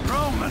shit.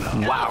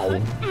 Roman.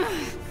 Wow.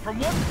 From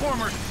one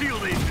former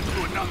SHIELD agent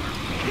to another.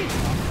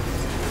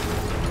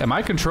 Am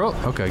I control?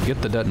 Okay,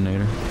 get the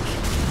detonator.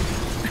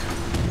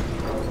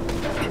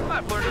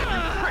 I've learned a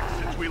few tricks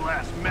since we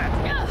last met.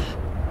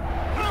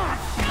 Oh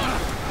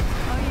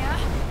yeah?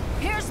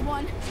 Here's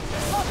one.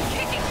 Oh,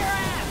 kicking your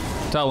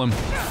ass! Tell him.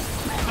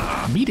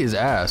 Beat his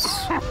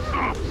ass.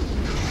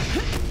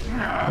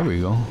 There we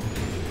go.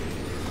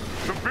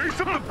 The base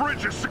of the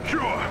bridge is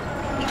secure.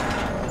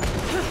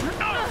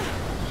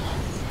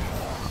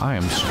 I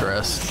am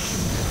stressed.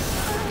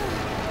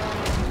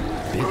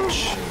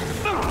 Bitch.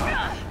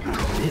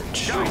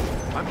 Bitch.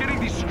 Guys, I'm getting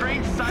these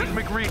strange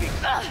seismic readings.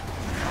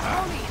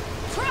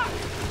 Truck!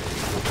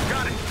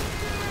 Got it.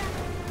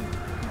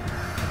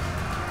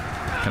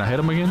 Can I hit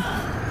him again?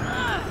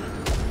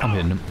 I'm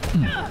hitting him.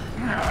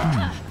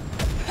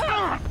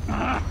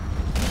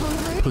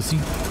 Pussy.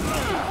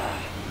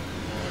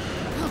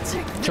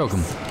 Choke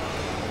him.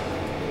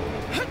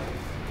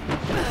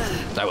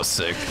 That was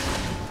sick.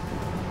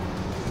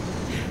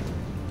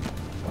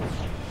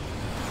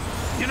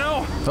 You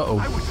know, uh-oh.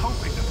 I was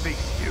hoping to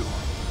face you.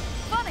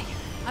 Funny.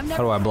 I've never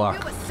How do I block?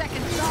 given you a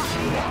second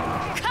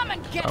thought. Come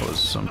and get That was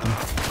something.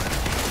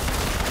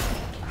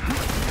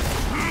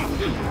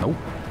 Nope.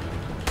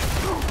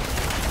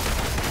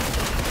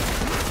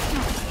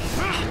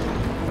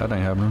 That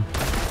ain't happening.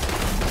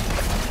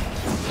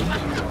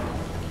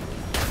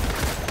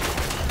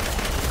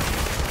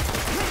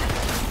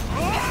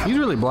 He's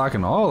really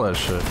blocking all that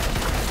shit.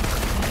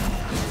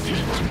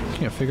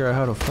 Can't figure out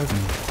how to fucking...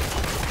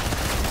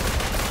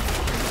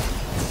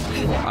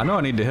 I know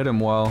I need to hit him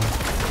well.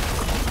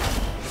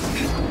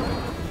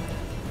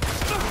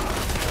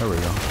 There we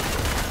go.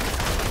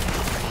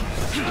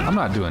 I'm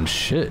not doing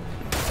shit.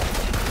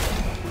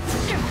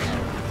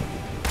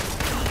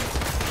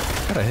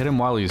 Gotta hit him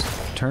while he's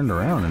turned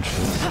around and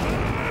shit.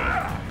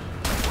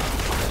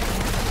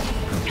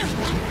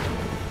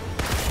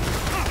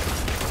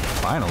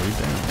 Finally,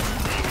 damn.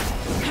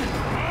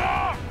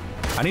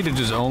 I need to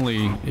just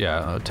only,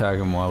 yeah, attack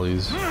him while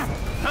he's...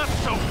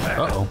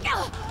 Uh-oh.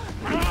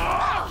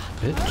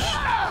 Bitch.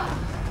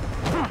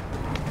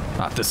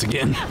 Not this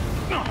again.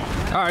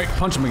 Alright,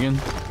 punch him again.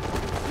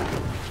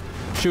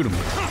 Shoot him.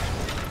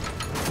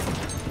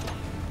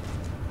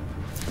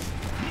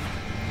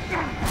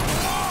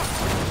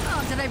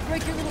 Oh, did I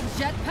break your little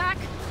jetpack?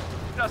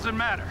 Doesn't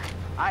matter.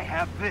 I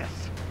have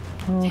this.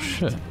 Oh,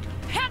 shit.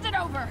 Hand it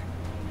over!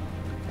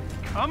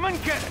 Come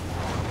and get it.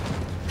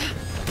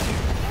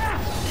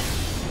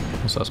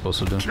 What's that supposed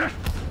to do?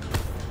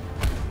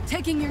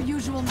 Taking your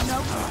usual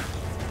notes?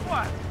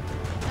 What?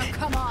 Now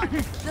come on.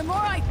 The more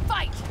I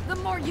fight, the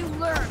more you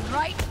learn,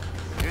 right?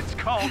 It's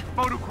called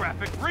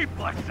photographic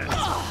reflexes.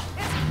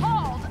 It's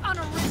called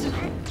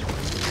unoriginal.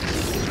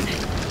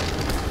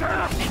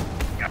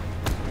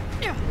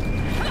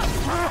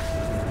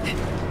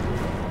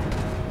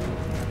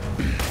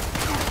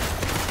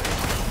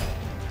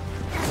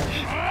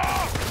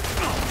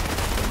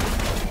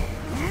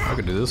 I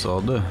could do this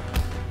all day.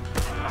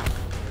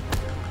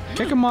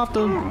 Kick him off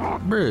the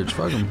bridge.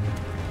 Fuck him.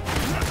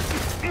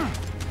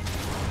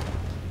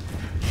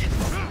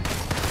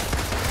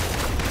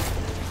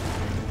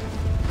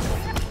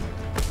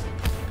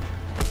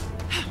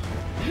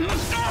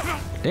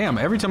 Damn,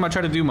 every time I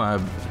try to do my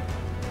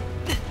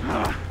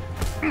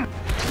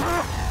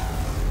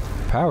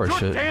power Your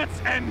shit.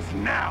 dance ends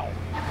now.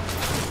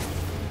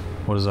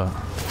 What is that?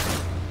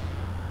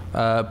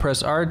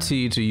 Press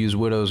RT to use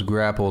Widow's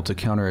grapple to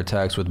counter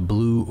attacks with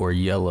blue or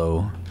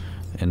yellow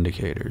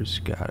indicators.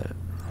 Got it.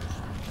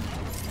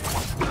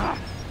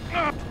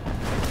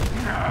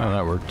 Oh,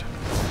 that worked.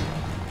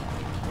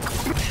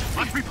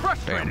 Must be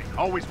frustrating. Damn.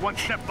 Always one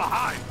step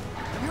behind.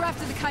 You're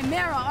after the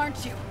Chimera,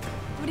 aren't you?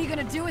 What are you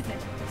gonna do with it?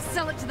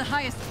 Sell it to the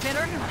highest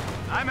bidder?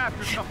 I'm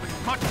after something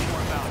much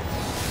more valuable.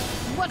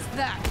 What's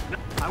that?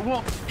 I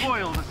won't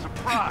spoil the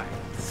surprise.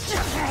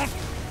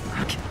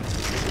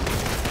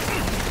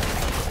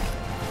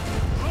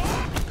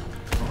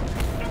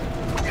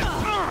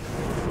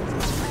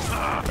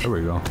 There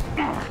we go.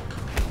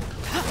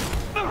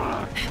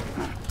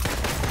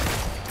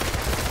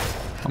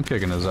 I'm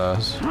kicking his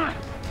ass.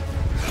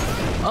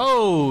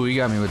 Oh, he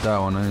got me with that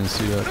one. I didn't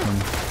see that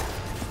coming.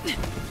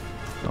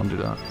 Don't do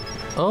that.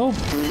 Oh.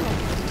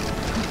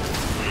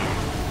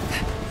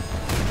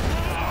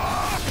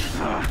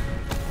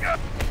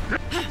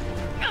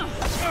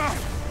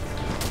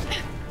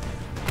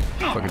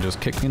 Fucking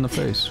just kicked me in the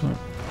face.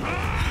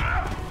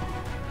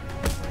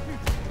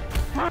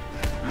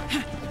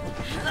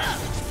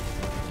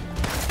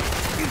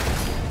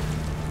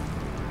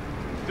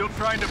 Still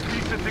trying to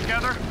piece it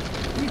together?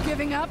 You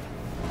giving up?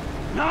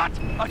 Not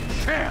a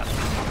chance.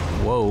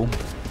 Whoa.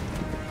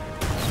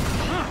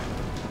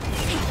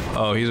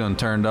 Oh, he's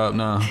unturned up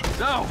now.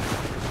 So,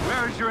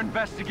 where has your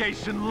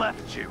investigation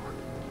left you?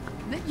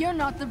 That you're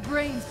not the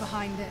brains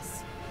behind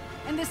this.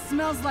 And this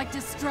smells like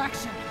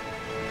distraction.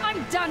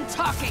 I'm done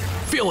talking.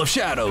 Field of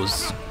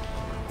Shadows.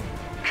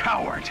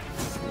 Coward.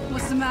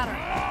 What's the matter?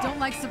 Don't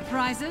like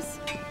surprises?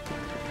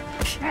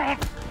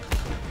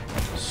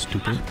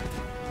 Stupid.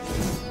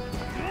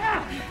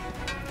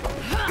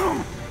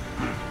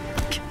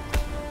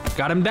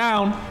 Got him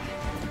down.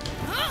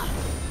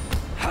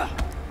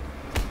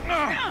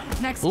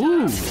 Next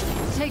Ooh.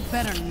 time, take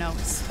better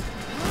notes.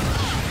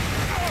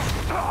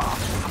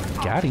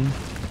 Got him.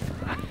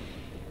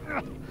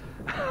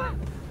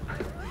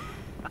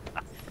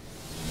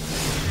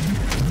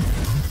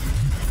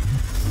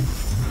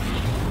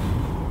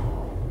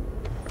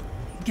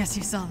 Guess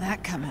you saw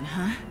that coming,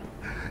 huh?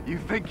 You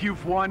think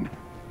you've won?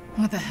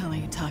 What the hell are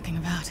you talking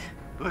about?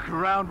 Look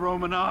around,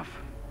 Romanov.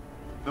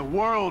 The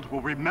world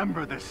will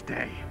remember this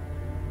day.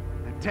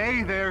 The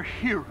day their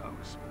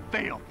heroes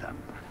failed them.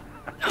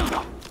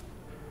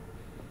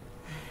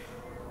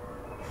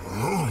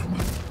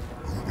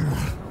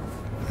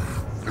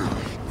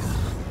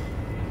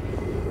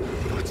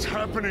 What's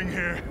happening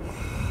here?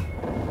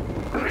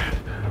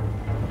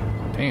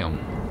 Damn.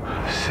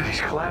 The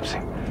city's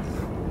collapsing.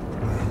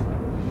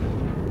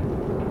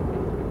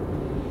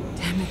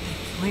 Damn it,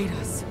 they played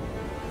us.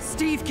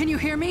 Steve, can you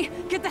hear me?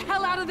 Get the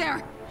hell out of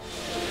there!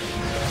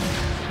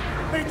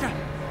 Beta!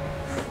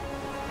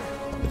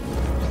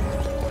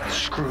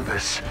 Screw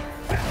this.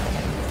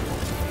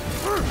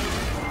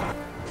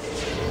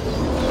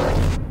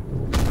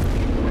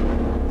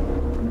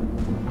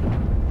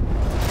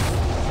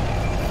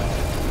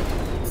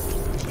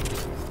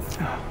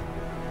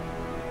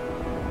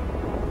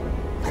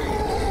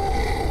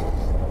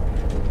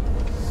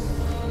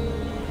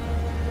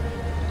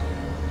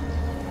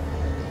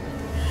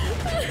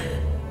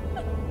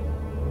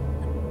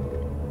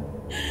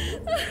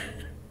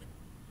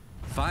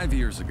 5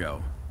 years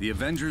ago, the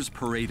Avengers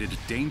paraded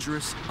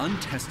dangerous,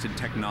 untested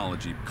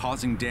technology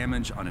causing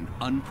damage on an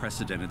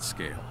unprecedented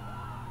scale.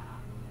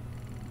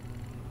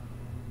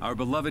 Our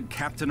beloved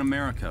Captain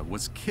America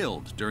was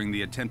killed during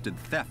the attempted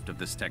theft of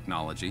this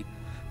technology.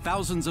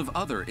 Thousands of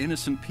other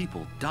innocent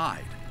people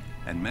died,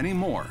 and many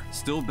more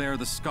still bear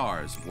the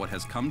scars of what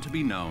has come to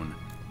be known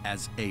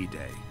as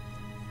A-Day.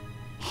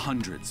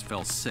 Hundreds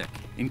fell sick,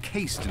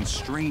 encased in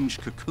strange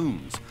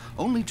cocoons,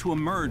 only to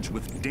emerge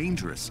with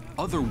dangerous,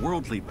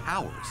 otherworldly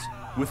powers.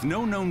 With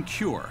no known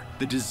cure,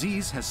 the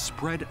disease has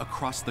spread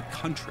across the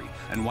country,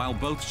 and while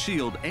both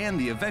S.H.I.E.L.D. and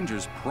the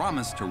Avengers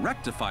promised to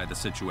rectify the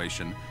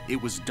situation, it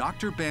was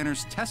Dr.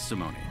 Banner's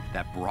testimony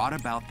that brought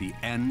about the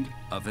end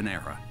of an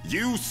era.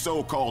 You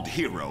so-called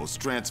heroes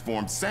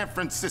transformed San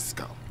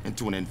Francisco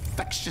into an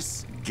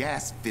infectious,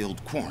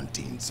 gas-filled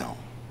quarantine zone.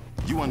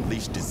 You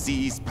unleashed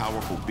diseased,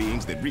 powerful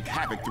beings that wreak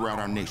havoc throughout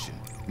our nation.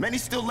 Many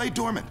still lay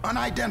dormant,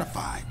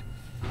 unidentified.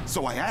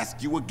 So I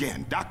ask you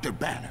again, Dr.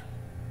 Banner,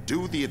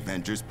 do the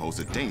Avengers pose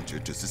a danger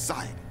to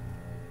society?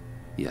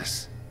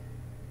 Yes.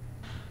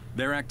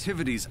 Their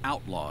activities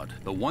outlawed,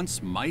 the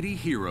once mighty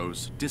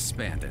heroes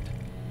disbanded.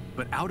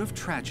 But out of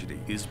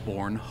tragedy is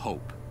born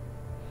hope.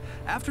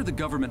 After the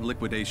government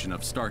liquidation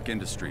of Stark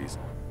Industries,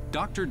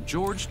 Dr.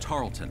 George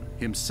Tarleton,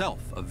 himself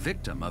a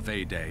victim of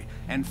A-Day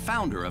and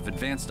founder of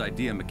Advanced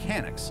Idea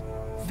Mechanics,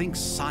 thinks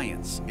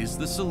science is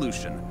the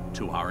solution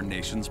to our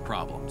nation's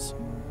problems.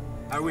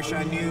 I wish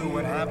I knew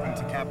what happened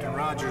to Captain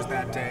Rogers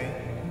that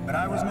day, but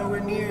I was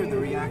nowhere near the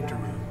reactor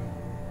room.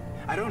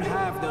 I don't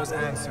have those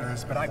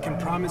answers, but I can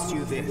promise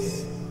you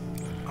this.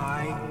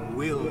 I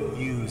will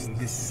use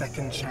this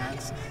second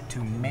chance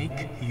to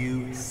make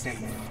you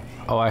safe.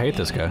 Oh, I hate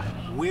this guy.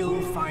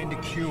 We'll find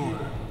a cure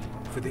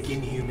for the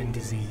inhuman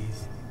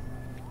disease.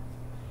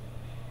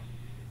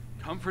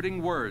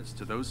 Comforting words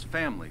to those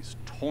families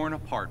torn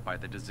apart by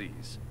the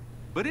disease.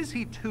 But is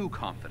he too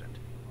confident?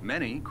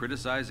 Many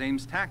criticize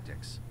AIM's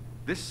tactics.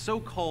 This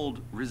so-called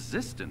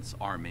resistance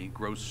army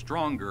grows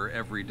stronger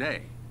every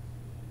day.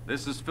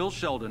 This is Phil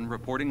Sheldon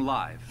reporting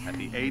live at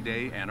the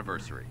A-Day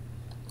anniversary.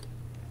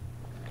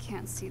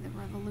 Can't see the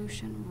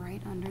revolution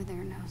right under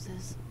their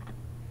noses.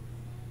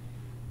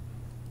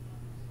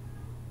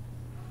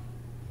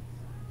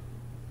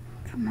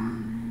 Come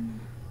on.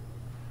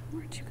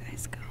 Where'd you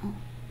guys go?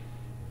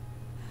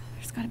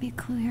 There's gotta be a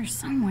clue here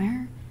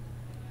somewhere.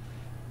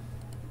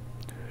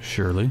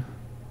 Surely.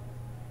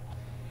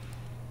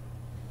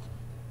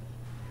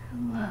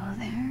 Hello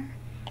there.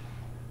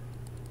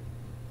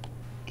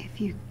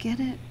 If you get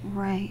it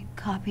right,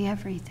 copy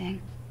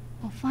everything.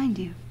 We'll find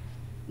you.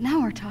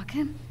 Now we're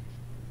talking.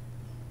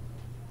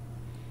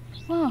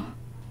 Whoa,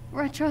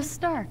 Retro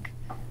Stark.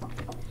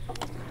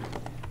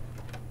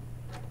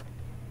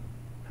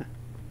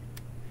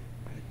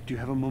 Do you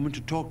have a moment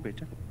to talk,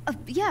 Beta?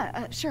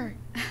 Yeah, sure.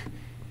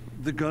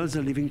 The girls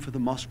are leaving for the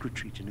mosque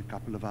retreat in a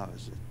couple of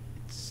hours.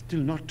 It's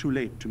still not too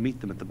late to meet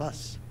them at the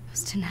bus. It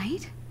was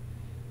tonight?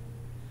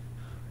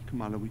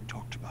 Kamala, we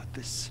talked about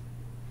this.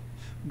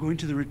 Going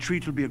to the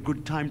retreat will be a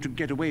good time to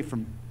get away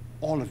from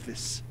all of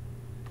this.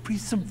 Breathe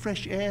some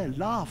fresh air,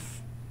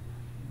 laugh.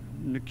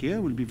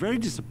 Nakia will be very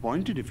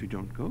disappointed if you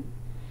don't go.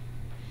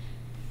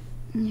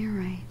 You're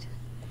right.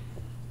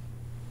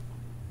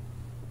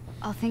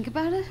 I'll think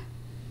about it.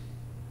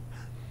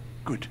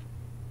 Good.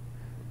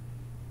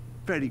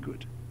 Very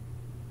good.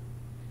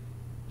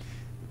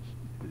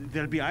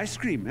 There'll be ice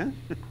cream,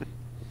 eh?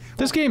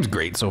 This game's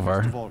great so far.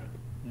 First of all,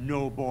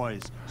 no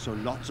boys, so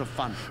lots of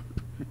fun.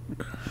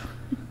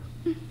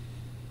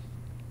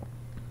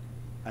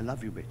 I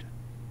love you, Beta.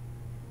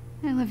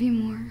 I love you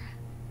more.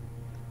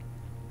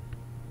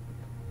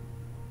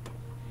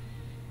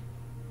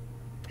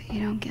 But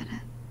you don't get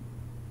it.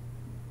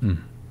 Hmm.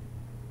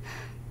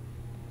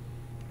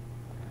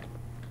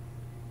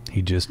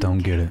 He just don't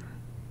get it.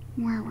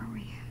 Where were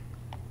we?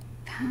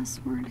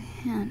 Password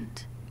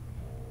hint.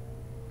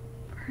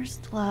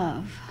 First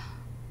love.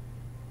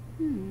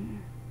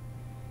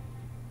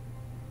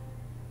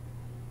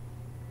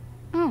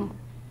 Oh.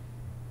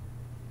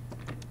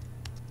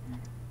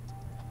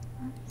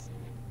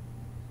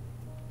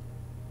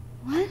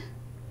 What?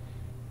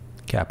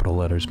 Capital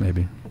letters,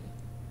 maybe.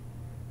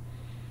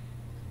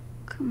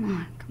 Come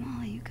on,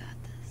 Kamala, you got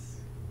this.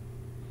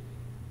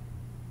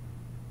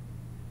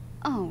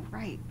 Oh,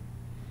 right.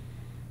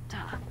 Duh.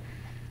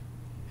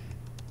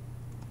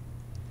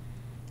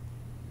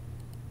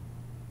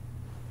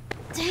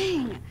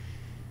 Dang!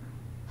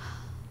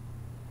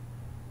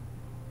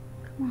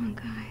 Come on,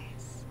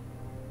 guys.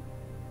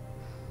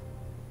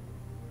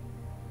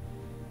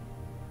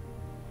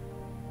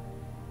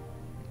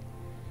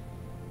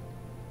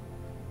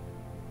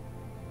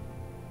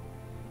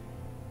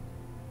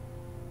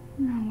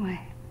 No way.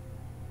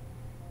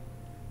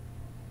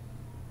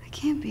 That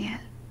can't be it.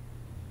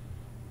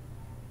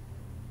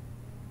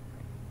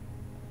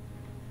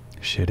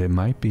 Shit, it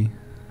might be.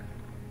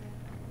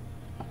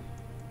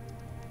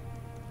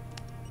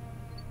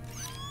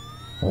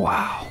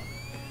 Wow.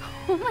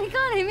 Oh my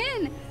god, I'm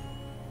in!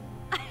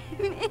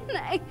 I'm in!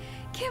 I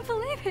can't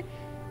believe it!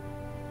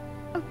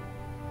 Oh,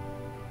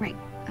 right.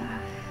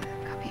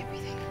 Copy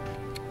everything.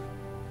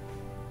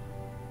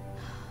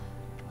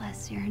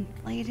 Bless your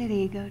inflated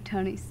ego,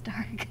 Tony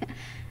Stark.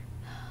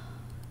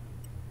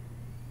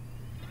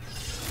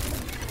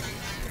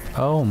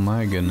 Oh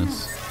my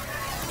goodness.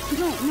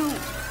 No, no.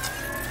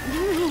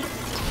 No, no.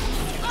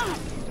 Ah,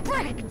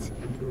 bricked!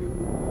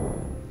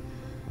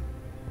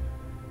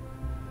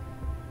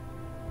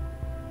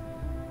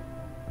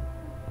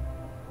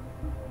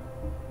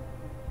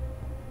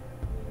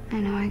 I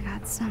know I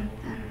got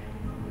something.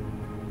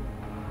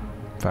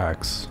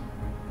 Facts.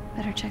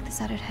 Better check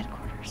this out at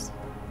headquarters.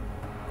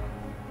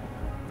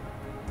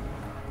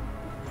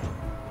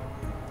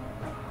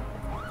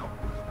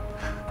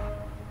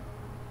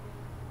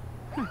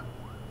 Huh.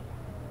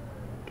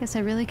 Guess I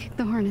really kicked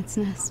the hornet's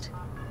nest.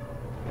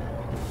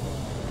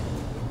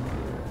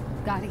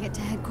 Gotta get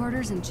to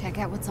headquarters and check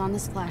out what's on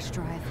this flash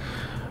drive.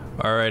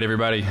 All right,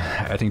 everybody.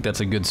 I think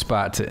that's a good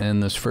spot to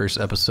end this first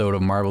episode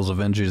of Marvel's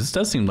Avengers. This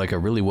does seem like a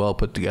really well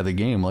put together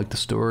game. I like the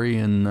story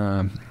and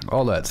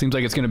all that. Seems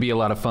like it's going to be a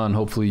lot of fun.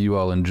 Hopefully you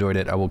all enjoyed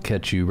it. I will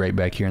catch you right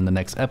back here in the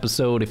next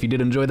episode. If you did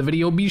enjoy the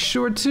video, be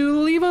sure to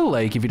leave a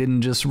like if you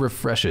didn't, just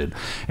refresh it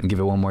and give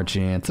it one more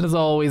chance. And as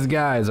always,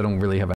 guys, I don't really have a